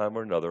at one time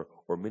or another,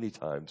 or many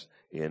times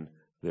in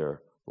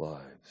their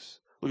lives.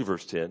 Look at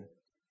verse 10.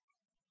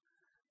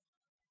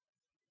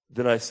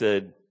 Then I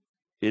said,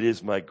 it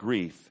is my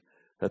grief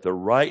that the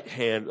right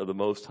hand of the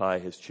Most High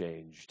has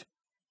changed.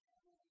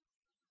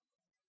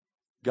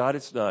 God,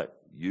 it's not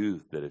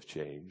you that have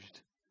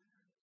changed.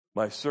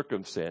 My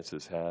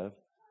circumstances have,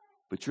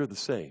 but you're the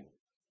same.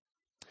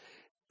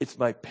 It's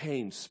my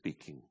pain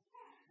speaking.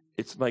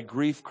 It's my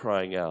grief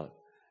crying out.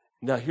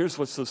 Now here's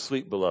what's so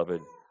sweet,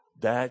 beloved.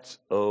 That's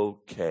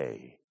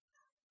okay.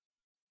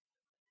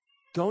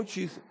 Don't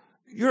you...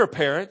 You're a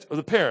parent, or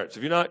the parents.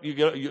 If you're not,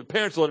 your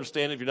parents will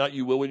understand. If you're not,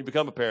 you will when you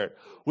become a parent.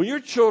 When your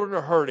children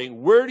are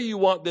hurting, where do you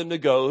want them to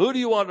go? Who do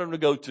you want them to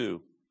go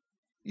to?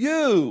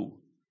 You.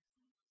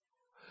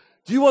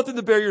 Do you want them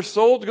to bear your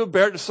soul, to go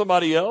bear it to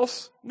somebody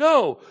else?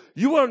 No.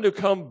 You want them to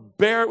come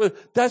bear it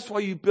with. That's why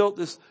you built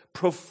this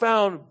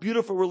profound,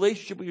 beautiful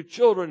relationship with your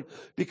children,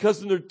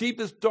 because in their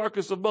deepest,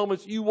 darkest of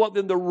moments, you want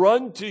them to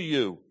run to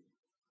you,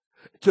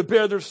 to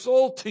bear their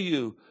soul to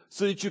you,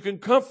 so that you can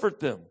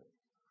comfort them.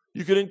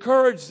 You can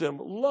encourage them,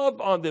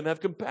 love on them, have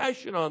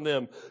compassion on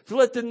them, to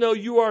let them know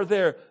you are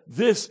there.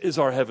 This is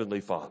our Heavenly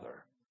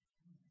Father.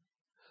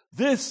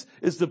 This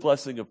is the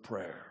blessing of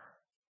prayer.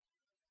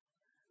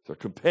 It's our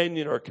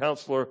companion, our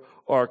counselor,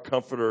 our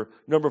comforter.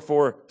 Number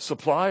 4,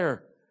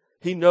 supplier.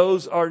 He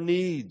knows our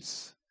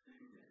needs.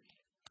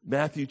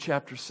 Matthew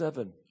chapter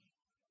 7.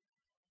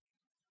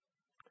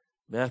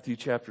 Matthew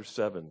chapter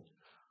 7.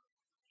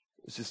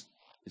 It's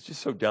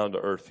just so down to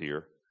earth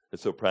here.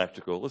 It's so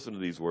practical. Listen to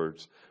these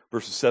words.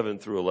 Verses 7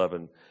 through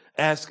 11.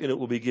 Ask and it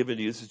will be given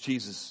to you. This is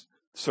Jesus'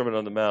 Sermon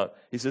on the Mount.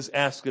 He says,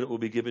 ask and it will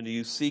be given to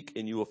you. Seek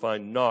and you will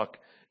find. Knock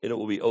and it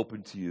will be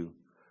opened to you.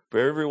 For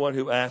everyone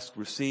who asks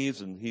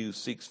receives, and he who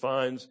seeks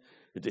finds,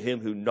 and to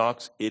him who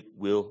knocks it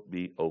will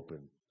be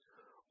opened.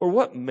 Or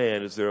what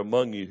man is there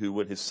among you who,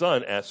 when his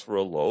son asks for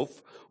a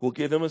loaf, will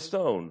give him a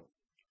stone?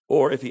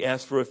 Or if he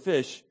asks for a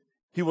fish,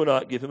 he will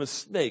not give him a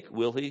snake,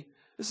 will he?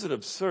 This is an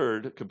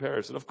absurd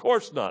comparison. Of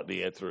course not,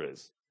 the answer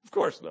is. Of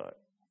course not.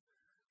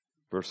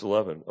 Verse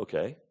 11,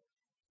 okay.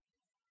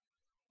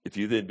 If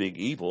you then being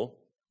evil,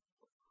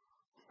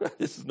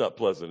 this is not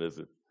pleasant, is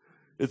it?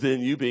 If then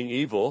you being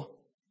evil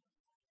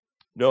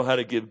know how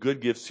to give good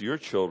gifts to your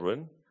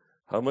children,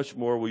 how much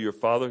more will your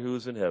Father who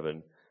is in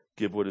heaven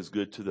give what is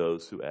good to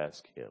those who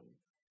ask him?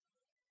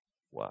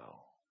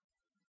 Wow.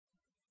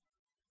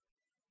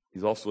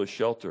 He's also a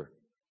shelter.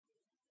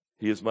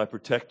 He is my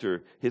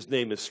protector. His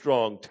name is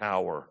Strong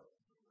Tower,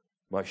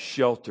 my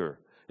shelter.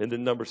 And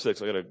then number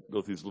 6, I got to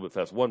go through these a little bit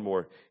fast. One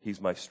more.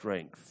 He's my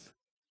strength.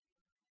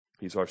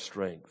 He's our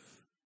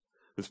strength.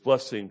 This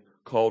blessing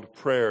called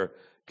prayer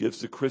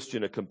gives the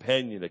Christian a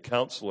companion, a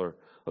counselor,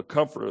 a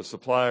comforter, a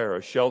supplier,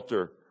 a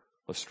shelter,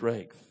 a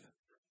strength.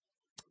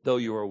 Though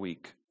you are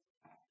weak,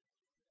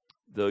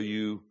 though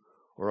you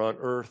are on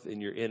earth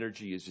and your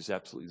energy is just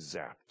absolutely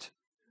zapped,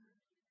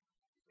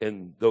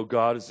 and though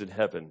God is in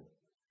heaven,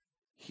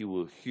 he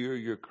will hear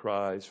your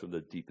cries from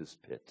the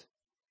deepest pit.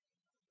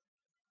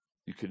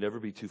 You can never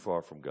be too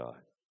far from God.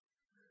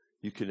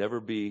 You can never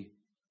be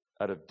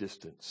out of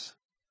distance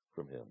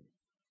from him,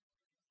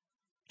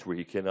 to where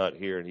he cannot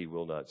hear and he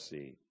will not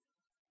see.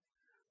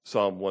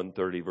 Psalm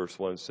 130 verse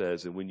 1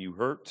 says, and when you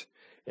hurt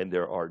and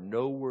there are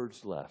no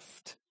words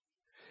left,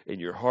 and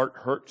your heart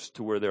hurts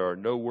to where there are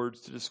no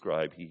words to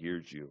describe, he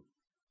hears you.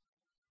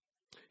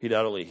 He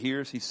not only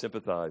hears, he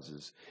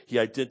sympathizes. He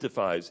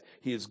identifies.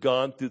 He has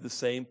gone through the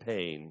same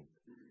pain.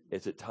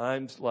 It's at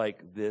times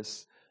like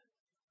this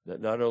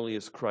that not only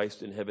is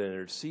Christ in heaven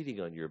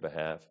interceding on your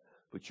behalf,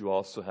 but you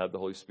also have the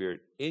Holy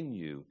Spirit in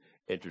you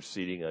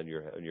interceding on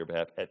your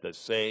behalf at the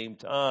same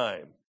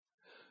time.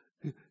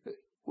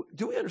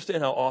 Do we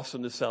understand how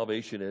awesome this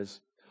salvation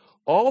is?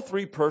 All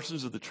 3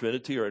 persons of the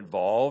Trinity are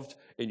involved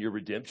in your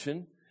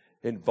redemption.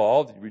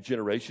 involved in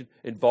regeneration,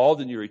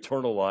 involved in your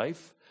eternal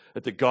life.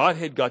 That the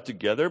Godhead got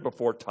together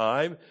before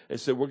time and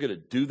said, we're going to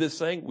do this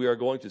thing. We are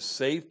going to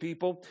save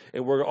people,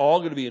 and we're all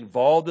going to be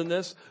involved in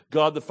this.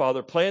 God the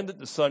Father planned it.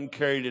 The Son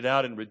carried it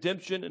out in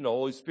redemption, and the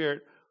Holy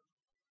Spirit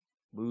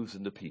moves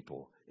into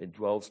people,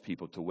 indwells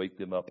people to wake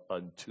them up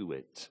unto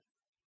it.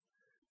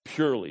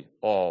 Purely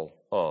all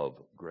of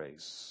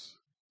grace.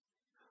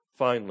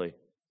 Finally,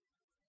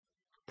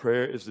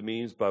 prayer is the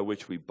means by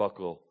which we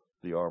buckle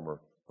the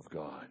armor of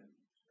God.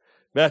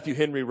 Matthew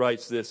Henry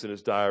writes this in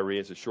his diary.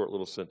 It's a short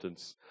little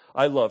sentence.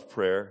 I love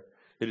prayer.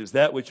 It is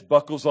that which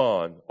buckles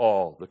on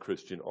all the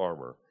Christian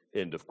armor.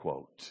 End of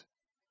quote.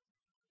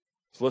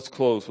 So let's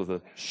close with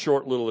a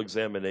short little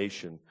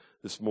examination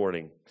this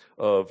morning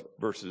of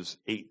verses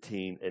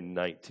 18 and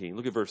 19.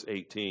 Look at verse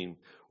 18.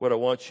 What I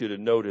want you to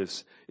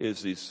notice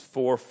is this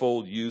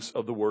fourfold use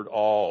of the word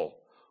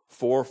all.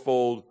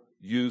 Fourfold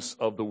use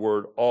of the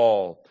word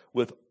all.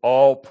 With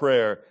all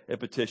prayer and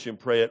petition,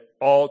 pray at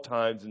all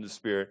times in the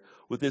Spirit.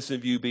 With this in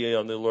view, be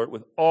on the alert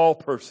with all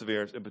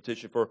perseverance and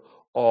petition for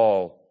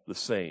all the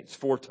saints.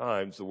 4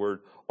 times the word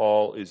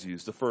all is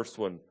used. The first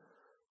one,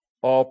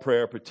 all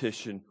prayer and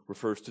petition,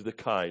 refers to the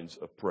kinds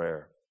of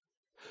prayer.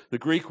 The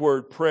Greek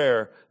word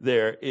prayer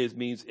there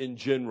means in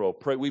general.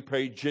 We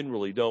pray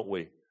generally, don't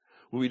we?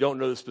 When we don't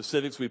know the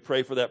specifics, we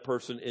pray for that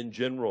person in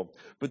general.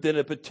 But then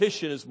a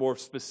petition is more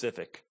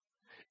specific.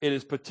 It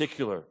is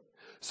particular.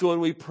 So when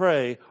we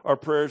pray, our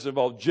prayers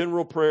involve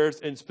general prayers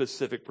and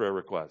specific prayer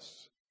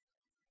requests.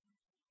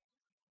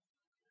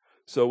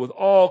 So with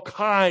all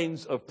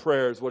kinds of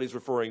prayers, what he's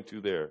referring to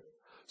there.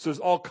 So there's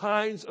all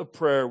kinds of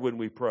prayer when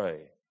we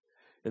pray.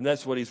 And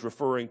that's what he's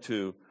referring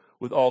to.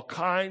 With all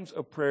kinds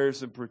of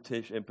prayers and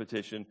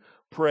petition,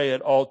 pray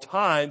at all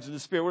times in the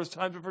Spirit. What is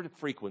time referred to?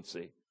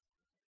 Frequency.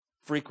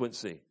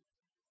 Frequency.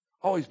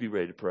 Always be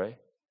ready to pray.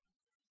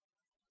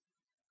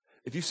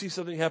 If you see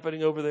something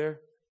happening over there,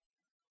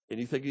 and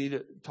you think you need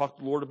to talk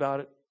to the Lord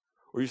about it,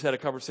 or you just had a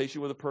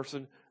conversation with a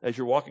person as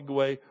you're walking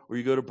away, or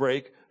you go to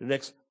break, the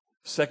next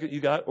second you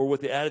got, or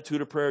with the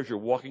attitude of prayer as you're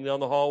walking down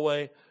the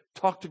hallway,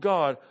 talk to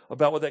God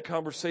about what that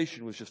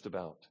conversation was just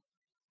about.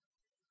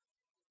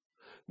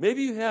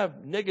 Maybe you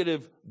have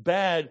negative,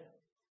 bad,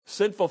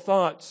 sinful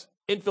thoughts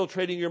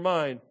infiltrating your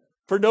mind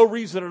for no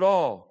reason at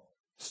all.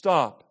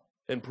 Stop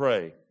and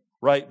pray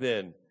right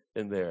then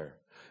and there.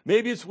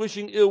 Maybe it's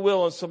wishing ill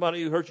will on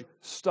somebody who hurt you.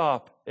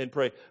 Stop and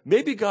pray.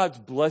 Maybe God's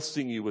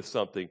blessing you with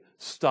something.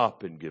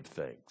 Stop and give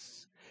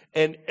thanks.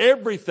 And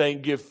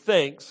everything give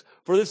thanks,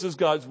 for this is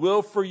God's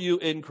will for you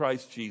in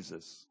Christ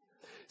Jesus.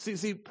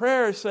 See,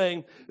 prayer is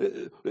saying,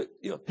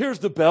 here's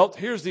the belt,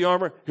 here's the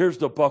armor, here's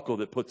the buckle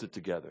that puts it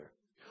together.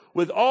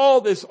 With all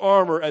this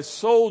armor as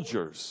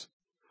soldiers,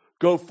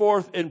 go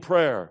forth in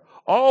prayer.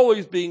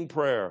 Always being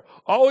prayer.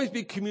 Always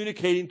be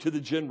communicating to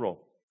the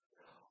general.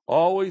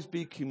 Always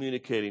be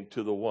communicating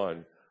to the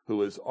one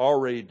who has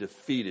already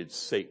defeated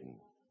Satan.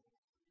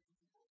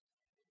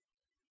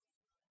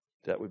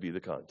 That would be the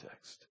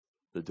context.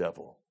 The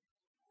devil.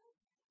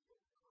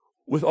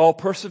 With all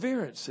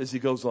perseverance, as he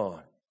goes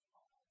on.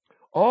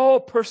 All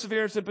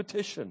perseverance and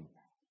petition.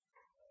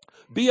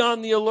 Be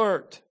on the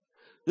alert.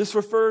 This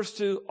refers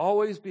to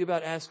always be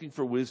about asking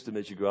for wisdom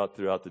as you go out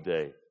throughout the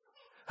day.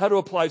 How to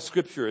apply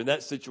Scripture in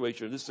that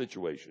situation, in this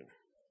situation.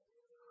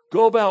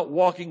 Go about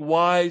walking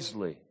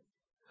wisely.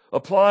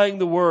 Applying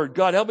the Word.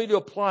 God, help me to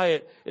apply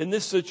it in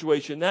this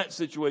situation, that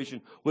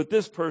situation, with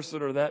this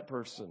person or that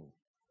person.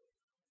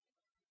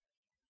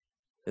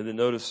 And then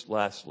notice,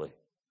 lastly,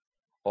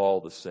 all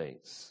the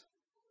saints.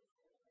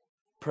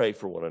 Pray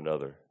for one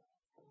another.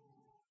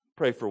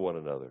 Pray for one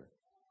another.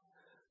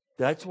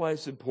 That's why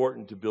it's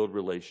important to build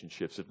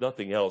relationships. If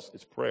nothing else,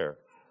 it's prayer.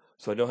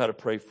 So I know how to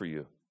pray for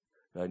you.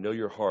 I know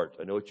your heart.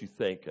 I know what you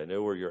think. I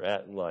know where you're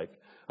at in life.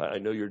 I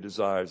know your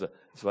desires.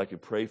 So I can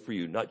pray for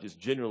you, not just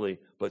generally,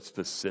 but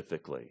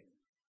specifically.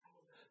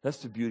 That's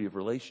the beauty of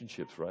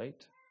relationships,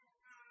 right?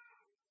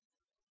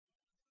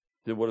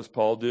 Then what does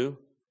Paul do?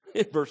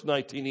 In verse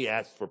 19, he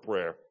asks for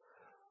prayer.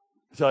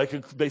 So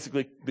he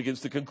basically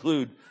begins to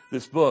conclude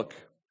this book.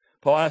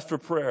 Paul asks for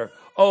prayer.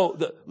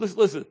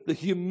 Listen, the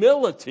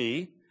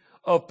humility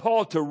of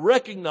Paul to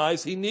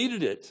recognize he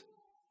needed it.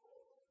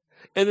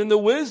 And then the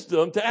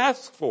wisdom to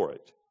ask for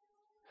it.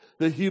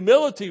 The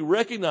humility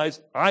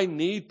recognized, I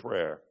need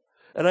prayer.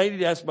 And I need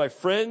to ask my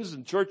friends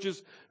and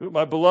churches,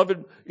 my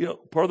beloved,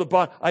 part of the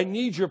body, I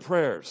need your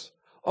prayers.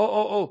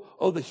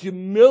 The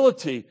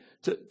humility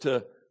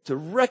to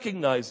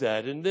recognize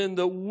that. And then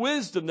the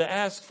wisdom to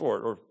ask for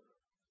it, or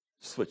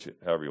switch it,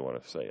 however you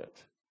want to say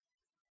it.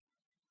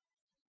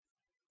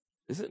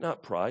 Is it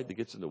not pride that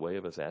gets in the way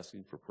of us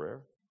asking for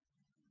prayer?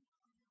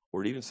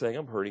 Or even saying,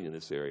 I'm hurting in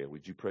this area.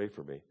 Would you pray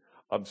for me?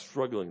 I'm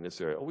struggling in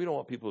this area. We don't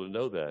want people to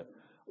know that.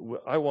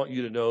 I want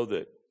you to know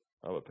that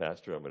I'm a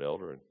pastor, I'm an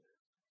elder, and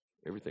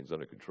everything's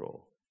under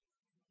control.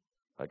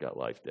 I got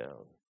life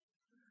down.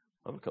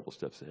 I'm a couple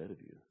steps ahead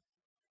of you.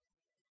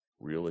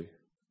 Really?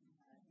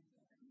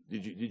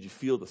 Did you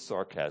feel the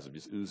sarcasm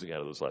just oozing out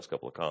of those last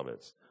couple of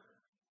comments?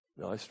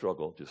 No, I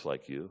struggle just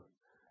like you.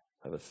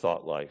 I have a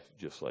thought life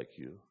just like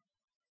you.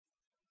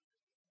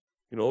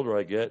 The older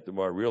I get, the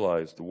more I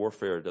realize the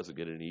warfare doesn't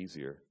get any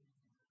easier.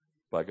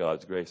 By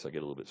God's grace, I get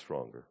a little bit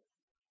stronger.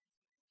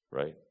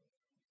 Right?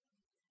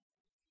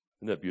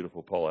 Isn't that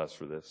beautiful? Paul asked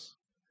for this.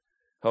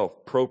 How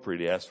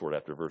appropriate he asked for it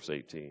after verse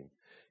 18.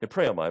 And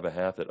pray on my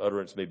behalf that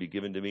utterance may be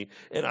given to me.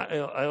 And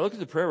I look at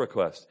the prayer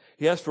request.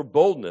 He asked for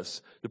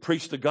boldness to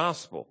preach the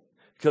gospel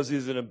because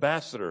he's an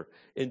ambassador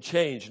in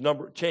chains.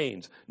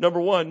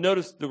 Number one,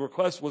 notice the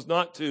request was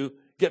not to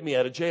get me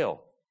out of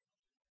jail.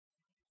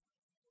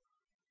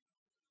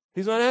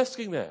 He's not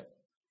asking that.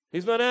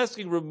 He's not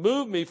asking,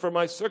 remove me from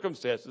my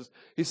circumstances.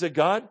 He said,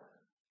 God,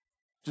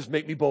 just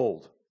make me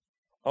bold.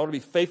 I want to be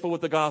faithful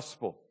with the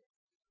gospel.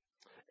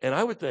 And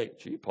I would think,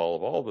 gee, Paul,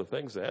 of all the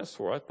things I asked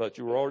for, I thought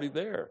you were already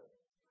there.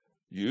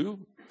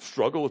 You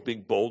struggle with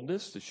being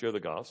boldness to share the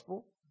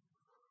gospel?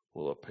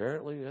 Well,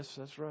 apparently, yes,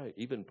 that's right.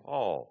 Even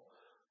Paul.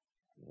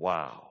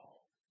 Wow.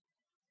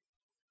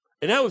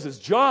 And that was his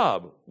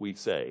job, we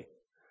say.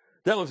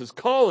 That was his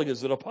calling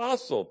as an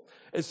apostle.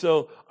 And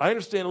so I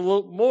understand a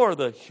little more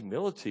the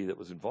humility that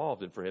was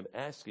involved in for him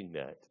asking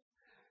that.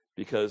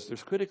 Because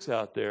there's critics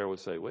out there who would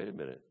say, wait a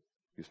minute,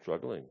 you're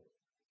struggling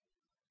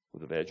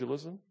with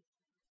evangelism?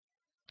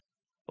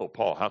 Oh,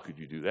 Paul, how could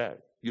you do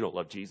that? You don't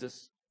love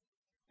Jesus?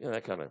 You know,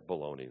 that kind of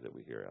baloney that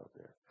we hear out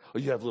there. Oh,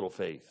 you have little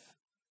faith.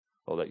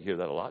 Oh, you hear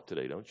that a lot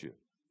today, don't you?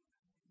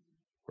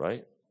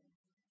 Right?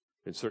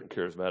 In certain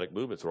charismatic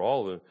movements, or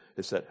all of them,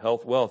 it's that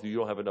health, wealth. You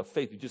don't have enough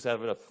faith. You just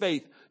have enough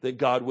faith that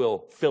God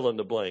will fill in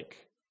the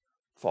blank.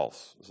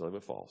 False. It's nothing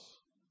but false.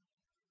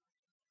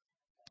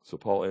 So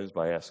Paul ends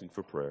by asking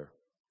for prayer.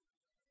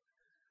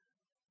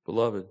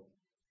 Beloved,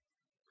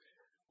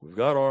 we've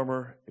got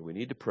armor, and we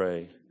need to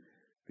pray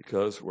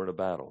because we're in a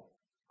battle.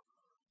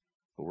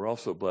 But we're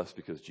also blessed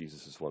because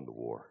Jesus has won the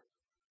war.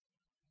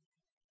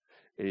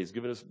 And he's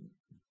given us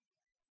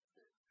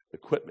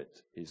equipment.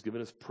 He's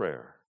given us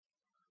prayer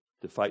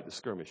to fight the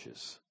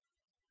skirmishes,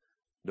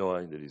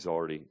 knowing that he's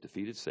already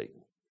defeated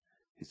Satan.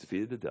 He's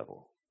defeated the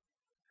devil.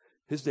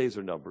 His days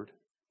are numbered.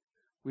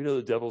 We know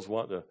the devil's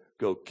wanting to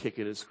go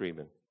kicking and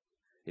screaming.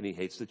 And he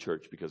hates the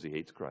church because he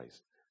hates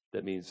Christ.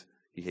 That means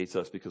he hates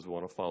us because we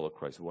want to follow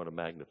Christ. We want to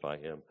magnify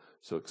him.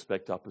 So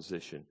expect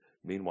opposition.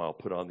 Meanwhile,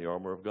 put on the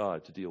armor of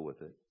God to deal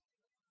with it.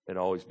 And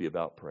always be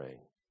about praying.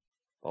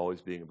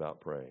 Always being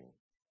about praying.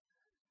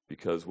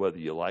 Because whether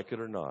you like it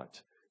or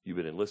not, you've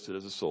been enlisted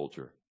as a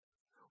soldier.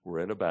 We're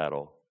in a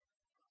battle.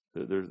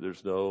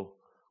 There's no,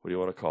 what do you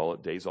want to call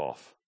it, days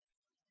off.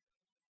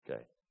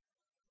 Okay.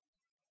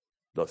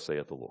 Thus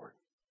saith the Lord.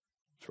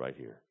 It's right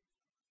here.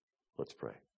 Let's pray.